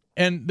 Yeah.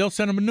 And they'll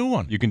send them a new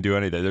one. You can do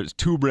anything. There's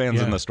 2 brands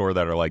in the store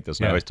that are like this.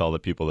 And I always tell the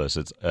people this.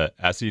 It's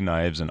SE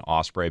knives and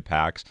Osprey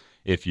packs.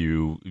 If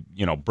you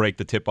break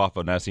the tip off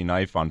an SE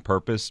knife on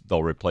purpose,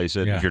 they'll replace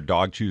it. Yeah. If your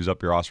dog chews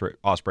up your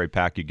Osprey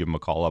pack, you give them a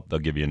call up. They'll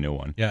give you a new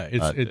one. Yeah,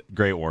 it's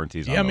great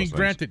warranties on those things.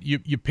 Granted,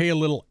 you pay a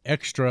little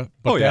extra,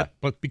 but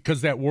but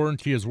because that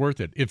warranty is worth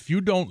it. If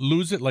you don't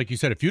lose it, like you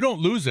said, if you don't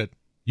lose it,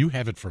 you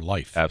have it for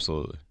life.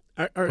 Absolutely.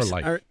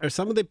 Are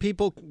some of the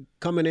people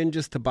coming in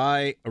just to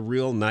buy a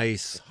real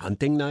nice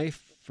hunting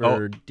knife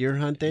for deer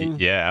hunting?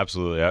 Yeah,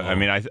 absolutely. I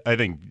mean, I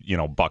think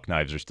buck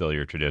knives are still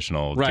your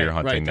traditional deer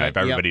hunting knife.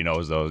 Everybody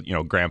knows those.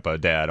 Grandpa,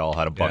 dad all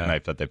had a buck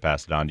knife that they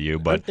passed it on to you.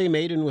 But aren't they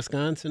made in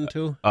Wisconsin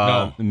too?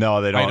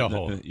 No, they don't.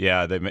 Idaho.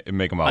 Yeah, they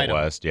make them out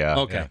west. Yeah.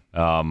 Okay.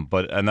 I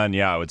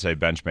would say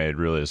Benchmade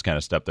really has kind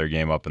of stepped their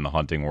game up in the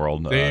hunting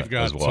world. They've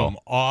got as well. some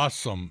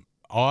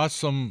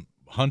awesome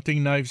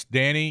hunting knives,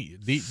 Danny.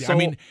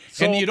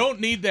 And you don't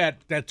need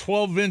that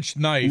 12-inch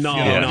knife. No,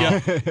 no.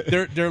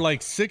 They're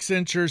like 6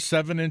 inches,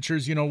 7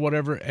 inches,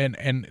 whatever.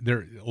 And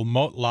they're a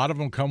lot of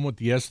them come with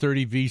the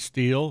S30V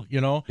steel.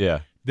 Yeah.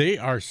 They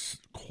are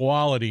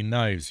quality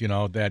knives.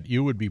 That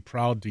you would be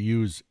proud to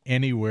use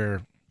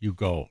anywhere you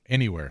go,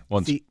 anywhere.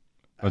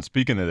 And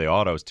speaking of the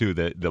autos too,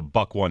 the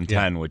Buck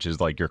 110, which is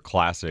like your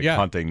classic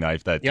hunting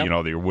knife that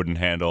your wooden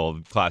handle,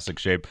 classic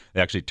shape.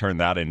 They actually turned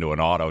that into an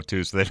auto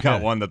too. So they've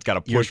got one that's got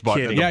a push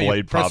button and the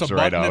blade pops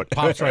right out. It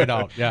pops right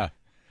out. Yeah.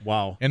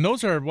 Wow. And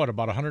those are about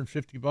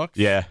 $150?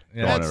 Yeah,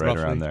 that's right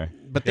around there.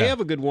 But they have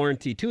a good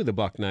warranty too, the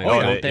Buck knives,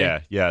 don't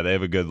they? Yeah, they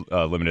have a good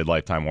limited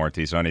lifetime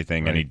warranty. So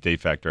any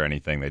defect or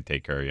anything, they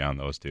take care of you on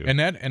those too. And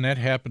that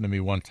happened to me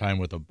one time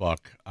with a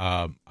buck.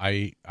 I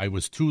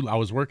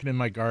was working in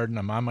my garden.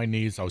 I'm on my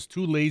knees. I was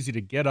too lazy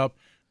to get up,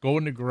 go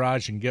in the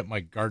garage and get my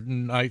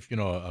garden knife,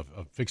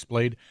 a fixed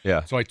blade.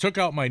 Yeah. So I took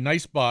out my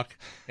nice buck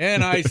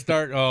and I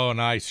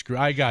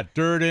I got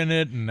dirt in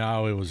it, and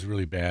now it was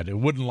really bad. It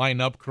wouldn't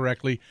line up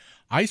correctly.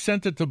 I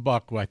sent it to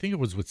Buck. I think it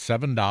was with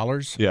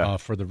 $7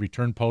 for the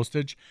return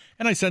postage.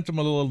 And I sent him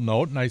a little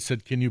note, and I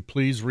said, can you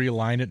please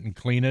realign it and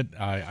clean it?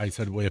 I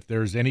said, well, if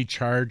there's any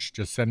charge,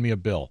 just send me a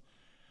bill.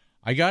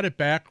 I got it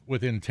back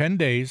within 10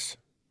 days.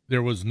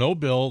 There was no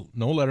bill,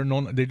 no letter,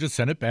 they just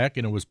sent it back,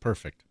 and it was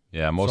perfect.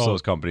 Yeah, most of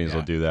those companies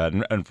will do that.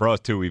 And for us,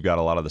 too, we've got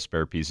a lot of the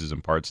spare pieces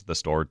and parts at the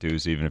store, too.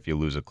 So even if you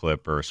lose a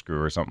clip or a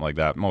screw or something like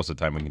that, most of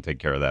the time we can take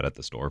care of that at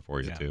the store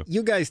for you, too.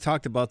 You guys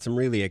talked about some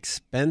really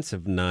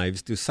expensive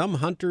knives. Do some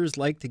hunters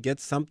like to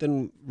get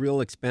something real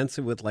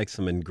expensive with like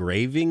some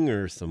engraving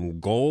or some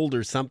gold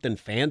or something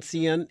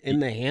fancy in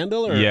the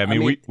handle? Or, yeah,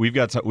 we've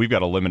got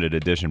a limited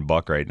edition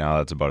buck right now.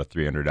 That's about a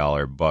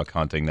 $300 buck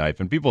hunting knife.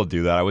 And people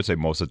do that. I would say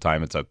most of the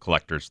time it's a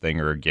collector's thing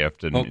or a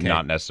gift and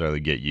not necessarily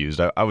get used.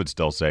 I would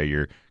still say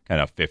you're kind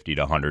of 50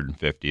 to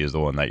 150 is the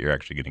one that you're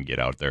actually going to get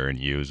out there and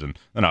use. And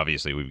then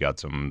obviously we've got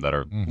some that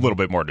are a little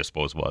bit more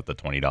disposable at the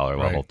 $20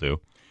 level too.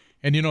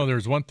 And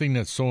there's one thing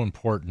that's so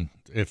important.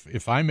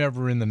 If I'm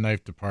ever in the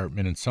knife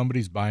department and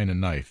somebody's buying a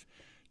knife,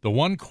 the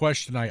one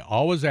question I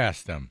always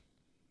ask them,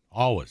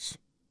 what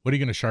are you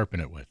going to sharpen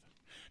it with?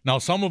 Now,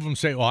 some of them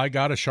say, well, I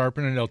got to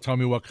sharpen it. They'll tell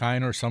me what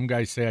kind, or some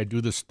guys say I do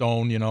the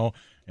stone,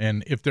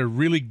 And if they're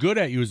really good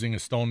at using a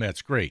stone,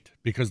 that's great,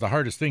 because the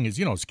hardest thing is,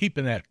 is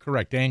keeping that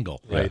correct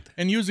angle. Right.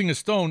 And using a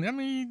stone,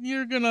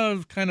 you're going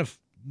to kind of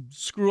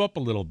screw up a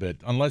little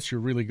bit unless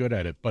you're really good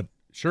at it. But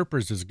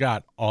Sherpers has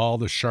got all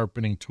the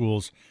sharpening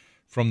tools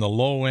from the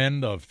low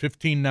end of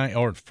 $15.9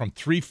 or from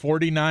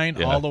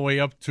 $349 all the way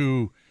up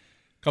to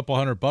a couple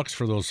 $100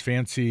 for those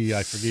fancy,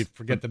 I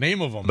forget the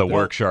name of them. The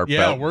work sharp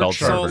belt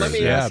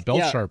sharpers.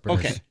 Belt sharpeners.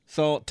 Okay.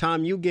 So,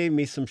 Tom, you gave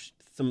me some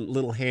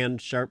little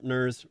hand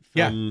sharpeners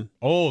from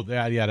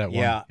that one.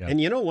 Yeah. And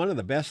one of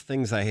the best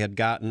things I had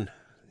gotten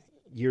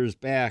years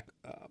back,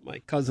 my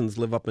cousins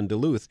live up in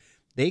Duluth.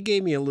 They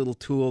gave me a little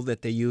tool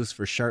that they use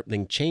for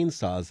sharpening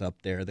chainsaws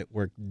up there that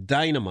work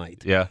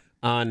dynamite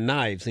on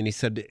knives. And he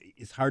said,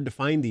 it's hard to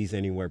find these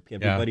anywhere.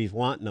 Everybody's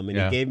wanting them. And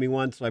he gave me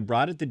one. So I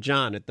brought it to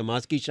John at the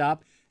Muskie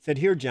shop. Said,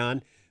 here,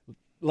 John,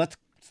 let's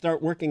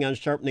start working on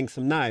sharpening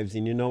some knives.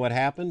 And you know what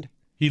happened?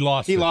 He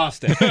lost it. He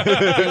lost it.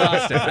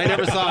 I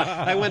never saw it.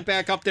 I went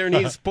back up there and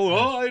he's pulling,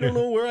 I don't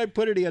know where I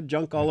put it. He had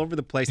junk all over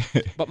the place.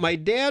 But my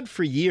dad,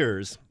 for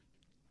years,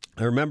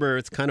 I remember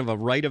it's kind of a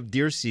rite of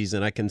deer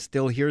season. I can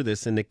still hear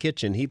this in the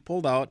kitchen. He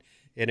pulled out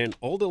an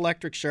old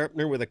electric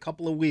sharpener with a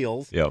couple of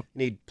wheels. Yep.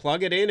 And he'd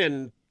plug it in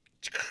and,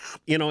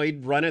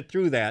 he'd run it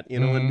through that,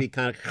 and be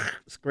kind of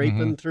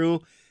scraping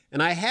through.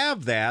 And I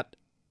have that.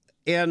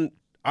 And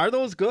are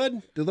those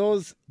good? Do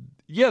those...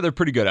 Yeah, they're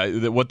pretty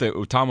good. What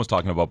Tom was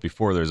talking about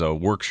before, there's a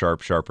work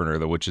sharp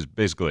sharpener, which is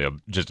basically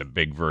just a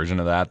big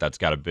version of that. That's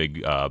got a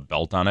big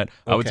belt on it.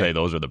 I would say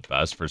those are the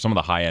best. For some of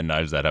the high-end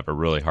knives that have a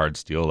really hard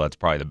steel, that's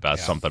probably the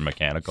best, something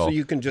mechanical. So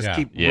you can just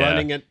keep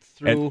running it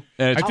through.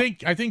 And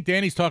I think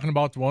Danny's talking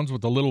about the ones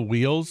with the little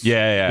wheels.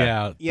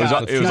 Yeah. It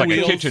was like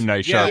a kitchen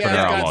knife sharpener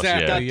almost.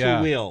 It's got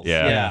two wheels.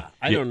 Yeah.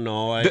 I don't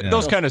know.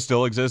 Those kind of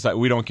still exist.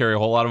 We don't carry a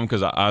whole lot of them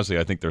because honestly,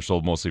 I think they're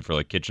sold mostly for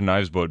like kitchen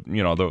knives. But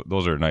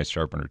those are a nice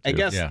sharpener too. I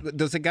guess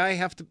does a guy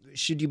have to?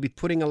 Should you be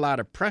putting a lot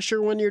of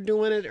pressure when you're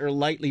doing it, or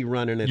lightly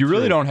running it? You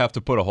really don't have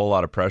to put a whole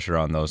lot of pressure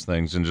on those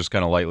things, and just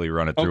kind of lightly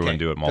run it through and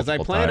do it multiple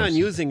times. Because I plan on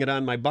using it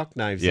on my buck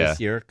knives this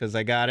year because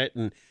I got it,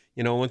 and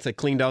once I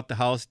cleaned out the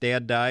house,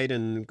 Dad died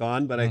and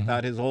gone, but I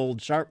thought his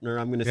old sharpener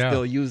I'm going to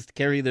still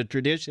carry the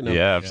tradition of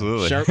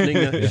absolutely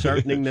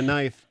sharpening the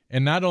knife.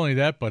 And not only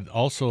that, but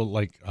also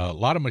like a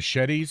lot of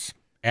machetes,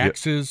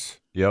 axes.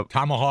 Yep.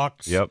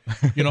 Tomahawks. Yep.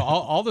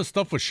 all the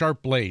stuff with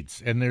sharp blades,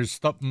 and there's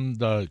stuff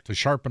to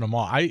sharpen them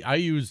all. I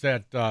use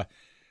that.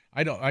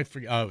 I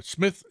forget.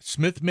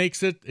 Smith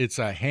makes it. It's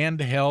a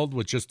handheld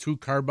with just two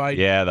carbide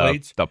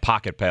blades. The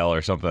pocket pail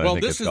or something.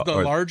 Well, this is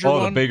the larger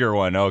one. Oh, the bigger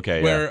one.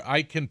 Okay. Where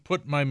I can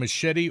put my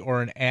machete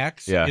or an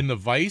axe in the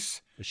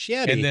vise.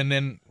 Machete. And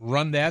then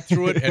run that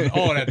through it, and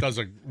that does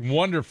a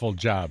wonderful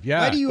job.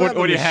 Yeah. Why do you have a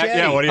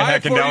machete? What are you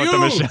hacking down with the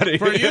machete?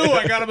 For you,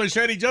 I got a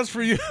machete just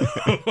for you.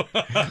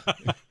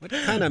 What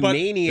kind of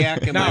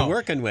maniac am I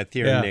working with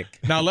here, Nick?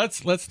 Now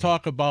let's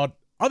talk about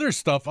other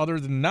stuff other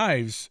than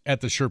knives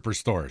at the Sherper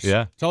stores.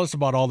 Yeah. Tell us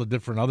about all the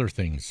different other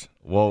things.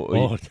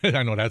 Well,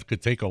 I know that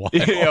could take a while.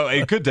 Yeah,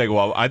 it could take a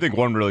while. I think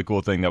one really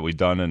cool thing that we've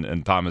done,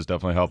 and Tom has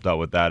definitely helped out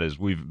with that, is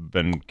we've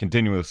been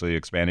continuously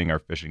expanding our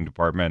fishing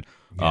department.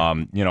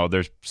 Yeah.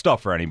 There's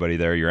stuff for anybody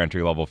there. Your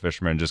entry-level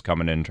fisherman just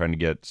coming in, trying to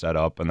get set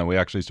up. And then we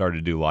actually started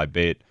to do live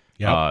bait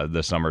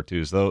this summer,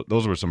 too. So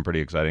those were some pretty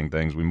exciting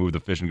things. We moved the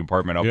fishing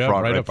department up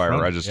front, right by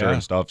our register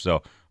and stuff.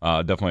 So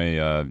definitely,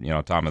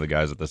 Tom and the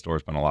guys at the store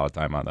spent a lot of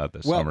time on that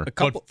this summer.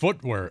 But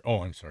footwear,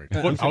 I'm sorry.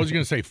 I was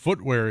going to say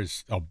footwear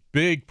is a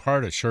big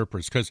part of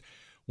Sherpers, because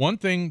one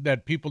thing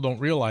that people don't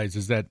realize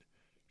is that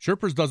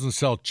Sherpers doesn't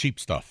sell cheap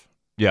stuff.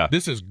 Yeah.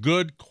 This is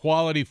good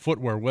quality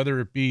footwear,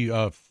 whether it be,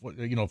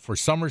 for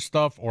summer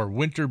stuff or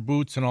winter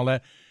boots and all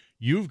that.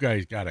 You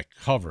guys got it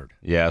covered.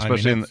 Yeah,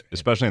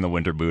 especially in the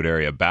winter boot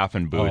area.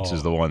 Baffin boots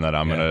is the one that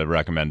I'm going to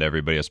recommend to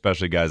everybody,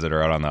 especially guys that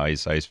are out on the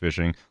ice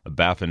fishing. The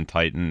Baffin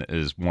Titan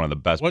is one of the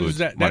best boots. What is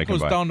that? That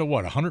goes down to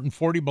what,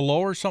 140 below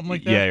or something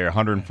like that? Yeah, you're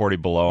 140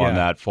 below on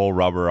that, full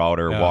rubber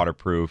outer,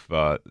 waterproof,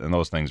 and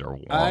those things are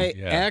warm. I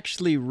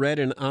actually read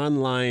an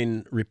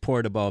online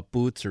report about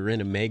boots or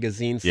in a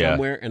magazine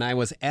somewhere, and I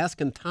was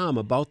asking Tom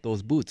about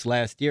those boots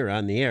last year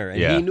on the air,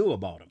 and he knew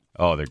about them.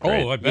 Oh, they're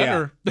great. Oh, I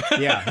better.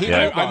 Yeah, he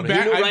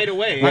knew right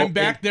away. I'm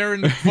back there in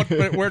the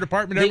footwear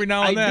department every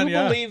now and then.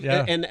 I do believe,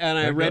 and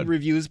I read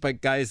reviews by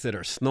guys that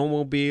are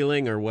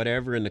snowmobiling or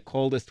whatever in the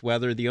coldest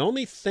weather. The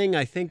only thing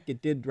I think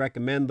it did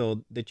recommend,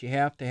 though, that you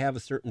have to have a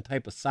certain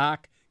type of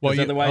sock, because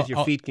otherwise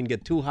your feet can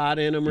get too hot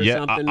in them or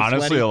something.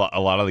 Honestly, a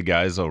lot of the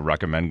guys will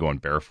recommend going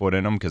barefoot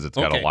in them because it's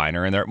got a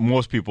liner in there.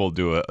 Most people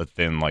do a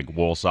thin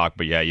wool sock,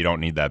 but you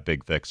don't need that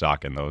big thick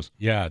sock in those.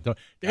 Yeah.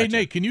 Hey,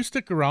 Nate, can you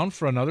stick around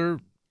for another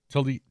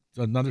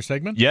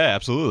segment? Yeah,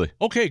 absolutely.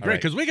 Okay, great,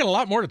 because we got a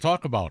lot more to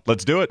talk about.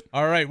 Let's do it.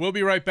 All right, we'll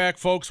be right back,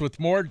 folks, with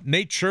more.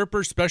 Nate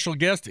Sherper, special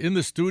guest in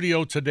the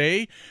studio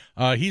today.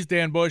 He's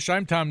Dan Bush.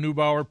 I'm Tom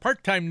Neubauer.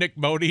 Part-time Nick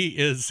Bodie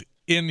is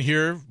in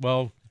here.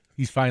 Well,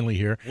 he's finally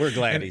here. We're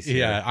glad he's here.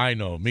 Yeah, I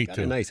know. Me too. Got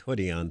a nice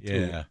hoodie on,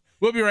 too. Yeah.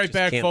 We'll be right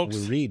back, folks.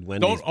 Read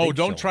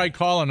don't try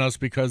calling us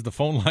because the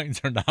phone lines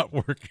are not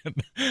working.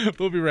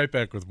 We'll be right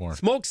back with more.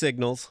 Smoke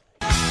signals.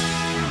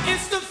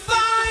 It's the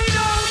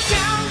final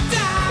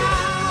countdown.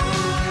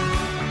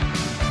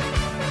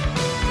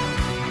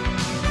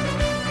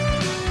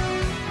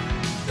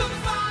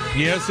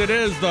 Yes, it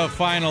is the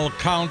final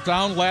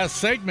countdown. Last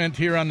segment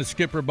here on the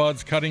Skipper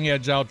Buds Cutting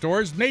Edge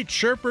Outdoors. Nate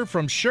Sherper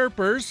from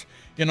Sherpers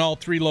in all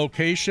three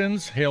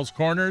locations, Hales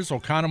Corners,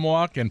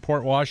 Oconomowoc, and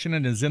Port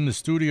Washington, is in the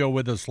studio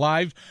with us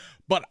live.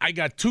 But I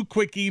got two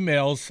quick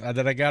emails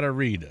that I got to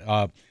read.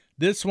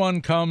 This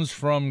one comes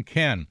from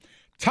Ken.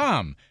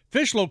 Tom,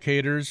 fish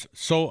locators.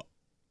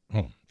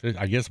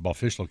 I guess about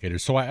fish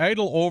locators. So I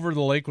idle over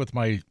the lake with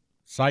my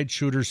side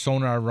shooter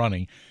sonar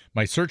running.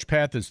 My search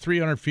path is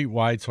 300 feet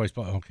wide, so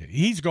okay.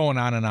 He's going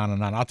on and on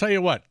and on. I'll tell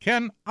you what,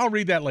 Ken, I'll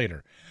read that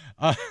later.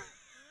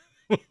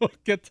 We'll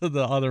get to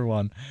the other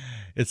one.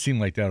 It seemed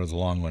like that was a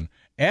long one.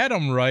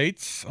 Adam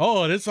writes,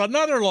 it's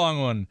another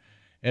long one.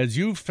 As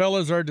you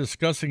fellas are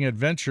discussing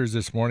adventures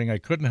this morning, I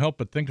couldn't help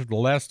but think of the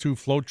last two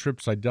float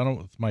trips I'd done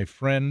with my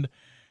friend.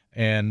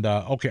 And,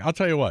 okay, I'll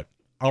tell you what.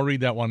 I'll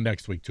read that one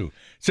next week, too.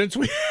 Since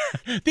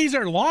these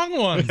are long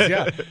ones,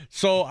 yeah.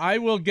 So I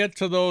will get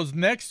to those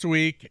next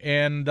week.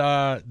 And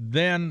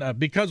then,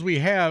 because we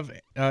have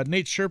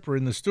Nate Sherper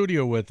in the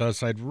studio with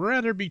us, I'd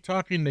rather be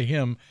talking to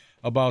him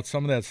about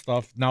some of that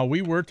stuff. Now,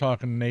 we were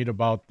talking to Nate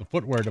about the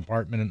footwear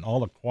department and all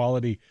the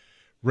quality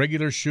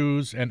regular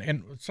shoes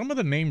and some of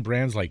the name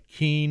brands like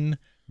Keen,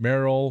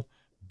 Merrill,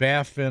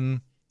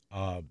 Baffin,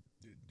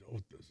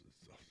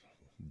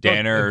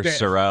 Danner,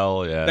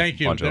 Sorel, yeah. Thank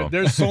you.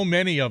 There's so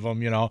many of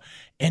them,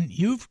 And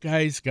you've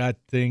guys got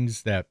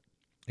things that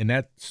in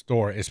that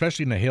store,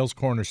 especially in the Hales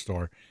Corner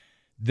store,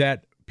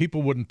 that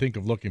people wouldn't think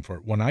of looking for.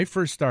 When I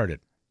first started,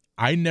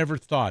 I never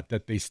thought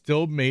that they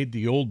still made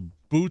the old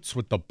boots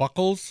with the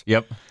buckles.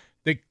 Yep.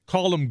 They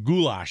called them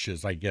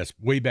goulashes, I guess,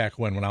 way back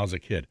when I was a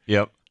kid.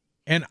 Yep.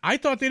 And I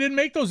thought they didn't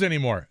make those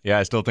anymore. Yeah,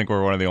 I still think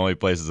we're one of the only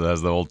places that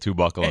has the old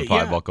 2-buckle and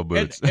 5-buckle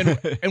boots.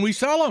 And we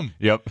sell them.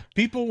 Yep.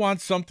 People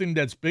want something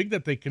that's big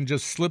that they can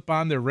just slip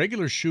on their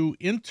regular shoe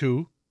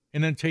into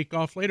and then take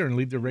off later and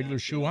leave their regular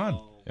shoe on.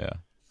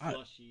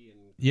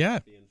 Yeah.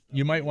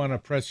 You might want to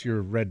press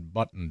your red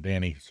button,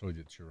 Danny, so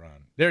that you're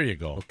on. There you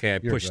go. Okay, I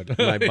pushed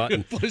my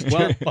button.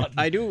 Button.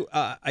 I do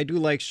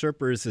like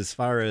Sherpers as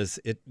far as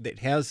it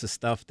has the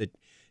stuff that,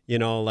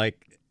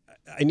 like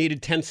I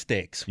needed tent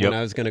stakes when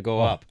I was going to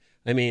go up.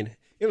 I mean,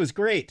 it was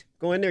great.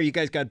 Go in there. You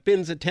guys got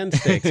bins of tent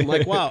stakes. I'm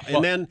like, wow.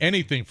 And then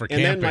anything for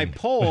camping. And then my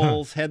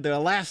poles had the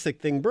elastic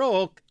thing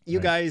broke. You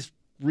guys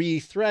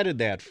re-threaded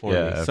that for me.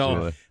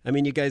 Absolutely. So, I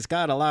mean, you guys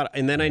got a lot.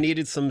 And then I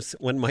needed some,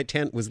 when my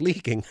tent was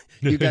leaking,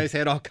 you guys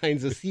had all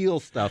kinds of seal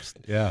stuff.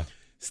 Yeah.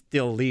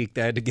 Still leaked.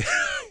 I had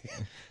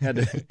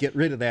to get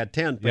rid of that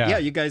tent. But yeah,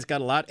 you guys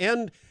got a lot.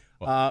 And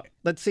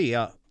let's see.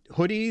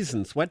 hoodies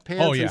and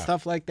sweatpants and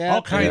stuff like that.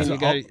 All kinds of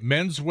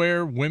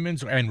menswear,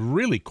 women's, and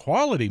really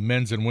quality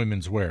men's and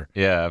women's wear.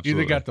 Yeah,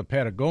 absolutely. You got the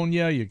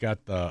Patagonia, you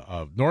got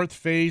the North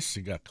Face,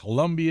 you got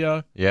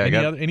Columbia.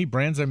 Yeah, any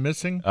brands I'm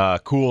missing?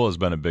 Cool has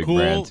been a big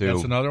brand too.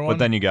 That's another one. But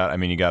then you got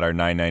our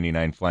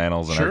 $9.99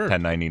 flannels and our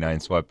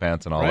 $10.99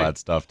 sweatpants and all that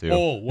stuff too.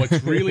 Oh,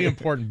 what's really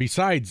important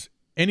besides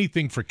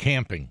anything for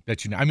camping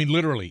that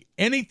literally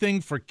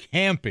anything for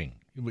camping,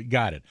 we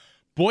got it.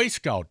 Boy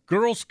Scout,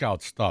 Girl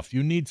Scout stuff.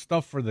 You need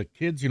stuff for the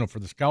kids, for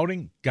the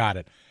scouting. Got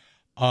it.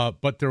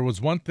 But there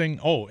was one thing.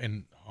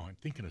 I'm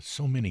thinking of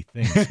so many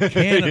things.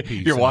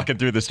 Canopies. You're walking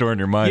through the store in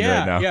your mind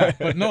right now. Yeah,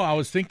 but no, I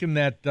was thinking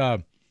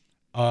that.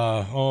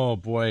 Oh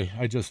boy,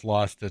 I just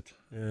lost it.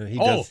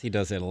 He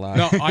does it a lot.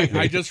 No,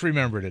 I just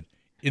remembered it.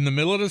 In the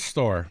middle of the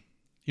store,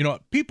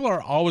 people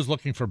are always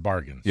looking for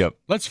bargains. Yep.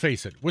 Let's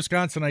face it,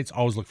 Wisconsinites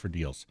always look for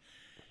deals.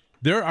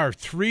 There are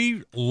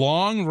 3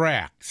 long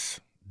racks,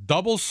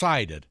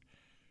 double-sided,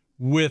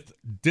 with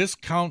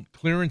discount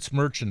clearance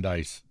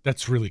merchandise.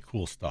 That's really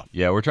cool stuff.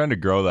 Yeah, we're trying to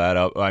grow that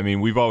up. I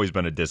mean, we've always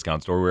been a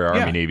discount store. We were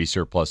Army Navy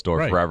surplus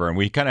store forever, and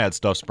we kind of had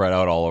stuff spread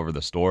out all over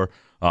the store.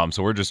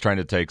 So we're just trying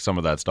to take some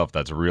of that stuff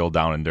that's real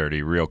down and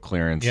dirty, real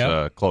clearance,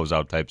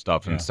 closeout type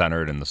stuff, and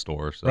center it in the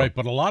store. So. Right,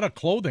 but a lot of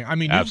clothing. I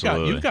mean,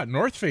 you've got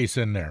North Face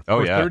in there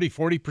for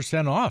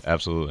 30-40% off.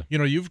 Absolutely.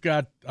 You've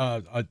got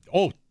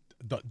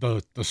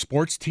the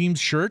sports teams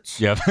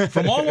shirts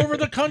from all over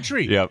the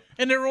country. Yep.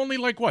 And they're only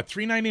like what,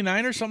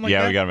 $3.99 or something like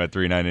that? Yeah, we got them at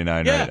 $3.99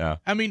 right now.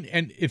 I mean,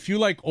 and if you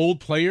like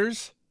old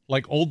players,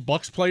 like old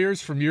Bucks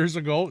players from years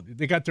ago,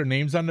 they got their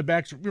names on the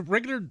back.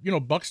 Regular,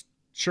 Bucks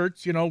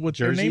shirts, with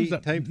jersey their names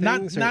type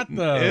not things,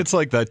 the. It's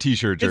like the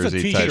t-shirt jersey. It's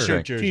a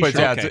t-shirt type thing. But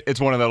it's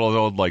one of those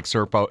old like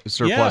surplus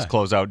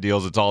closeout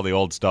deals. It's all the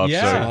old stuff.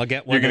 Yeah. So I'll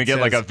get one. You're gonna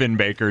get like a Vin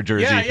Baker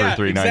jersey for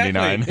 $3.99.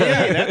 Exactly.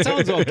 Yeah, that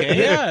sounds okay.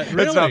 Yeah, really.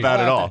 That's not bad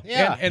at all.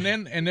 Yeah.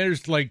 And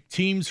there's like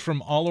teams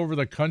from all over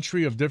the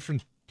country of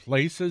different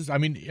places. I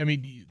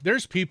mean,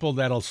 there's people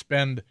that'll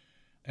spend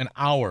an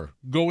hour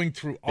going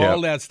through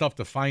all that stuff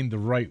to find the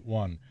right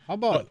one.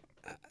 How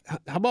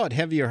about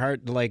heavier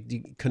heart, like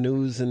the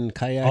canoes and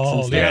kayaks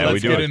and stuff? Yeah,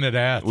 let's get into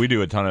that. We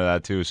do a ton of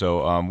that too.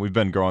 So we've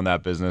been growing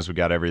that business. We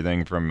got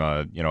everything from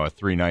a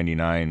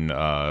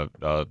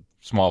 $3.99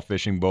 small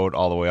fishing boat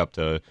all the way up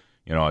to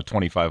a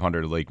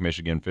 2,500 Lake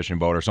Michigan fishing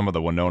boat, or some of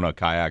the Winona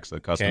kayaks, the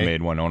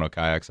custom-made Winona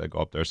kayaks that go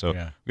up there. So we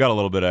got a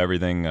little bit of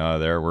everything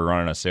there. We're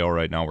running a sale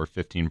right now. We're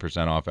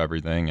 15% off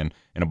everything, and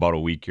in about a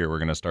week here, we're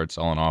going to start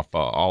selling off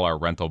all our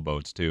rental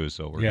boats too.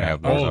 So we're going to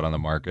have those out on the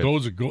market.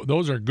 Those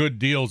are good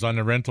deals on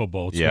the rental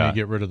boats when you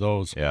get rid of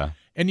those. Yeah.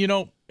 And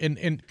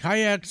in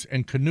kayaks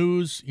and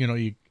canoes,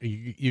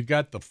 you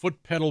got the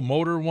foot pedal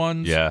motor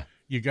ones. Yeah.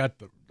 You got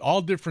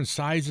all different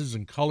sizes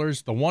and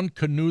colors. The one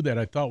canoe that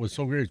I thought was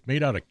so great, it's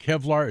made out of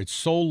Kevlar. It's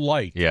so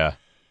light. Yeah.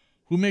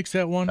 Who makes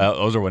that one?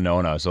 Those are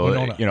Winona. So,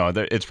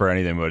 it's for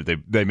anything, but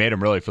they made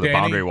them really for the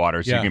boundary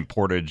waters, so you can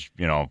portage,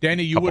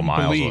 Danny, you couple wouldn't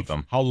miles believe with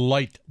them. how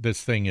light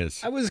this thing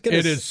is.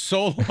 It is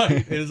so light.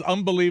 It is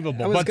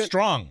unbelievable, but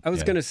strong. I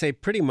was going to say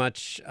pretty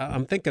much,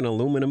 I'm thinking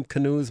aluminum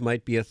canoes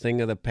might be a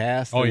thing of the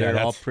past. Oh, and yeah.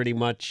 They're all pretty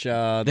much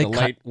the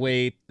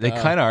lightweight. They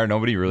kind of are.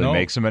 Nobody really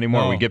makes them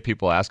anymore. No. We get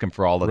people asking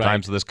for all the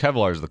time. So this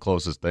Kevlar is the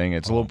closest thing.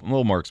 It's a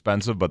little more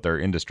expensive, but they're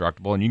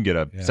indestructible. And you can get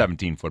a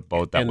 17-foot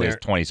boat that weighs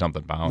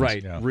 20-something pounds.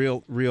 Right. Yeah.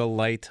 Real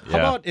light. Yeah.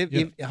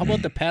 How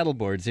about the paddle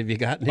boards? Have you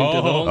gotten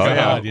into those?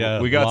 Oh,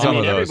 yeah. We got some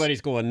of those. Everybody's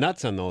going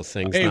nuts on those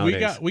things Hey,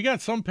 nowadays. we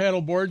got some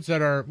paddle boards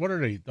that are, what are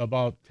they,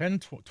 about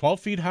 10, 12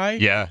 feet high?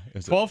 Yeah.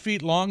 12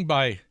 feet long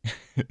by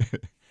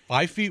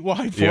 5 feet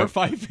wide, 4 or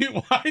 5 feet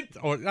wide.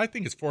 Or I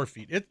think it's 4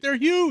 feet. They're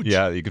huge.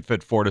 Yeah, you could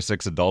fit 4 to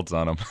 6 adults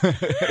on them.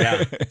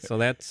 Yeah. So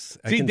that's...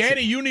 See, Danny,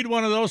 you need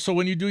one of those so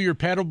when you do your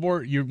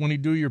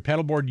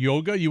paddleboard,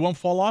 yoga, you won't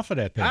fall off of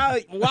that thing.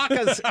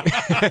 Waka's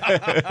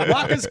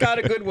got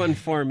a good one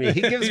for me.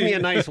 He gives me a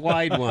nice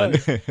wide one.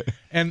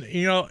 And,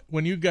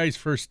 when you guys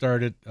first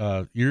started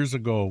years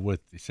ago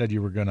you said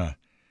you were going to,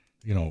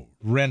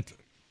 rent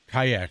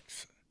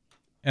kayaks,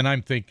 and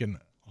I'm thinking,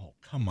 oh,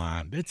 come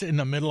on. It's in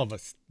the middle of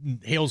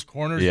Hales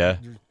Corners. Yeah.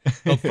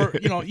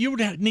 You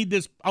would need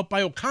this out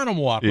by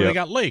Oconomowoc where they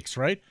got lakes,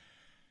 right?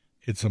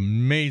 It's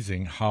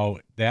amazing how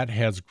that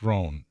has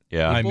grown.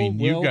 Yeah. I mean,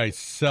 you guys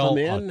sell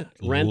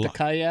rent a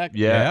kayak,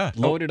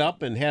 load it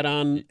up, and head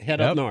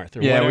up north. Or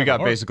whatever. We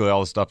got basically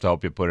all the stuff to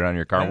help you put it on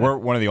your car. Yeah. We're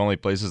one of the only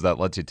places that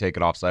lets you take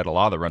it off-site. A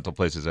lot of the rental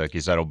places, like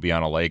you said, will be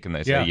on a lake, and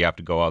they say you have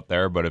to go out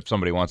there. But if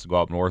somebody wants to go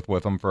up north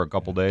with them for a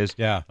couple days,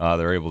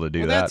 they're able to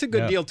do that. That's a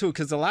good deal, too,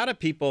 because a lot of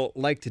people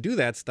like to do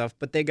that stuff,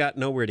 but they got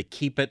nowhere to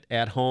keep it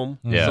at home,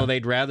 so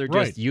they'd rather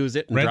just use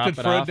it and rent drop it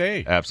it for off. a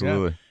day.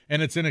 Absolutely. Yeah.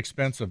 And it's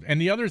inexpensive.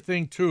 And the other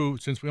thing, too,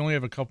 since we only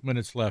have a couple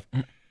minutes left,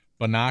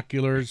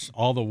 binoculars,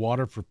 all the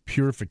water for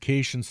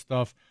purification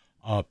stuff,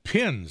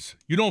 pins.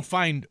 You don't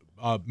find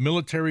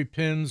military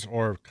pins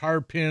or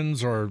car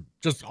pins or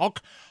just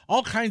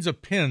all kinds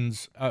of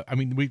pins. I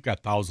mean, we've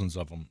got thousands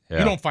of them. Yeah.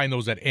 You don't find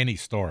those at any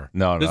store.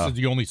 No. This is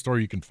the only store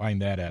you can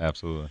find that at.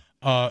 Absolutely.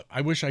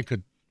 I wish I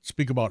could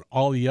speak about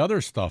all the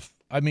other stuff.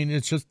 I mean,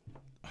 it's just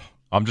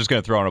I'm just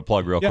going to throw in a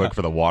plug real quick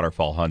for the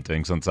waterfowl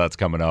hunting since that's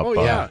coming up. Oh,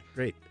 yeah.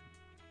 Great.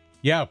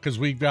 Yeah, because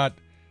we've got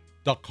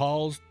duck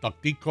calls, duck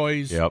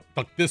decoys, Yep.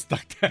 duck this,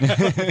 duck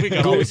that. We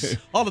got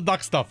all the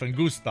duck stuff and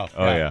goose stuff.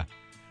 Oh, yeah.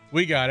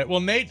 We got it.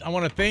 Well, Nate, I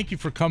want to thank you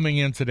for coming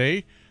in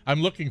today.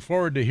 I'm looking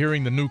forward to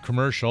hearing the new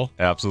commercial.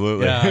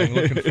 Absolutely. Yeah, I'm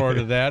looking forward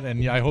to that.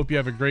 And I hope you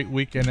have a great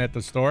weekend at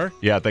the store.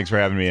 Yeah, thanks for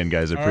having me in,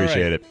 guys. I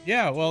appreciate it.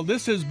 Yeah, well,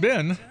 this has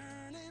been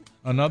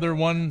another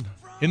one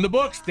in the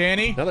books,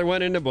 Danny. Another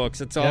one in the books.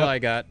 That's all I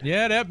got.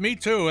 Yeah, me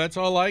too. That's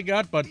all I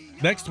got. But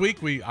next week,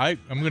 I'm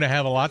going to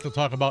have a lot to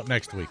talk about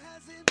next week.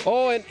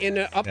 Oh, and in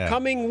the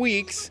upcoming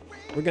weeks,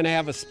 we're going to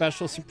have a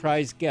special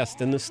surprise guest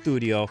in the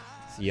studio.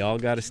 So y'all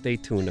got to stay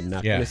tuned. I'm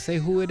not going to say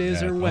who it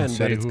is or when,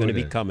 but it's going to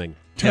be coming.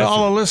 To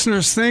all the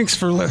listeners, thanks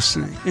for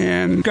listening.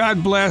 And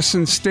God bless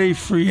and stay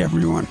free,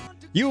 everyone.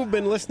 You've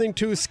been listening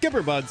to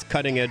Skipper Bud's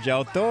Cutting Edge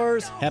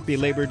Outdoors. Happy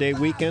Labor Day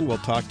weekend. We'll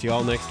talk to you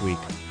all next week.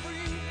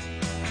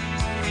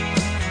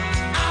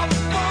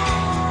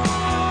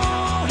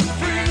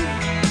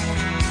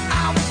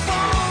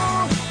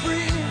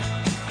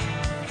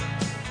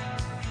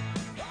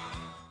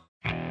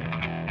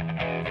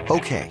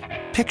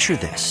 Okay, picture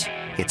this.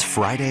 It's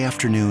Friday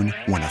afternoon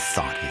when a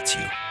thought hits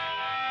you.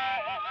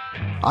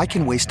 I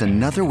can waste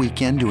another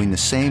weekend doing the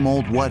same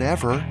old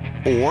whatever,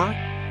 or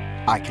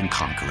I can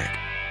conquer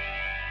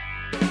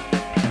it.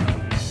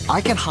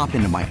 I can hop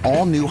into my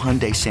all-new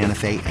Hyundai Santa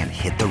Fe and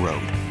hit the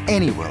road.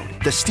 Any road.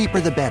 The steeper,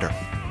 the better.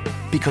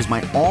 Because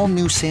my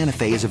all-new Santa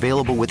Fe is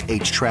available with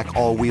H-Track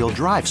all-wheel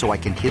drive, so I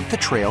can hit the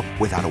trail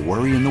without a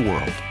worry in the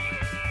world.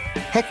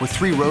 Heck, with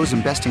 3 rows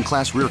and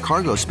best-in-class rear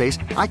cargo space,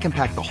 I can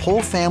pack the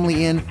whole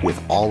family in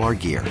with all our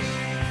gear.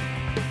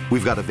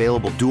 We've got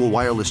available dual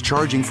wireless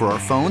charging for our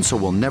phones, so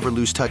we'll never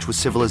lose touch with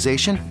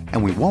civilization,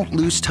 and we won't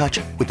lose touch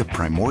with the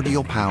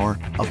primordial power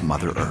of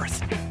Mother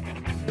Earth.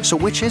 So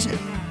which is it?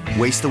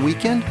 Waste the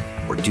weekend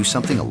or do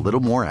something a little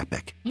more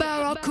epic?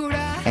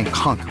 And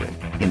conquer it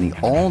in the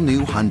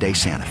all-new Hyundai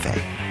Santa Fe.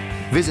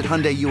 Visit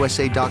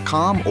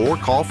HyundaiUSA.com or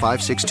call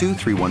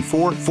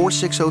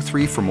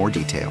 562-314-4603 for more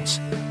details.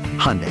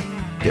 Hyundai,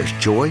 there's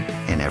joy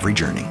in every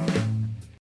journey.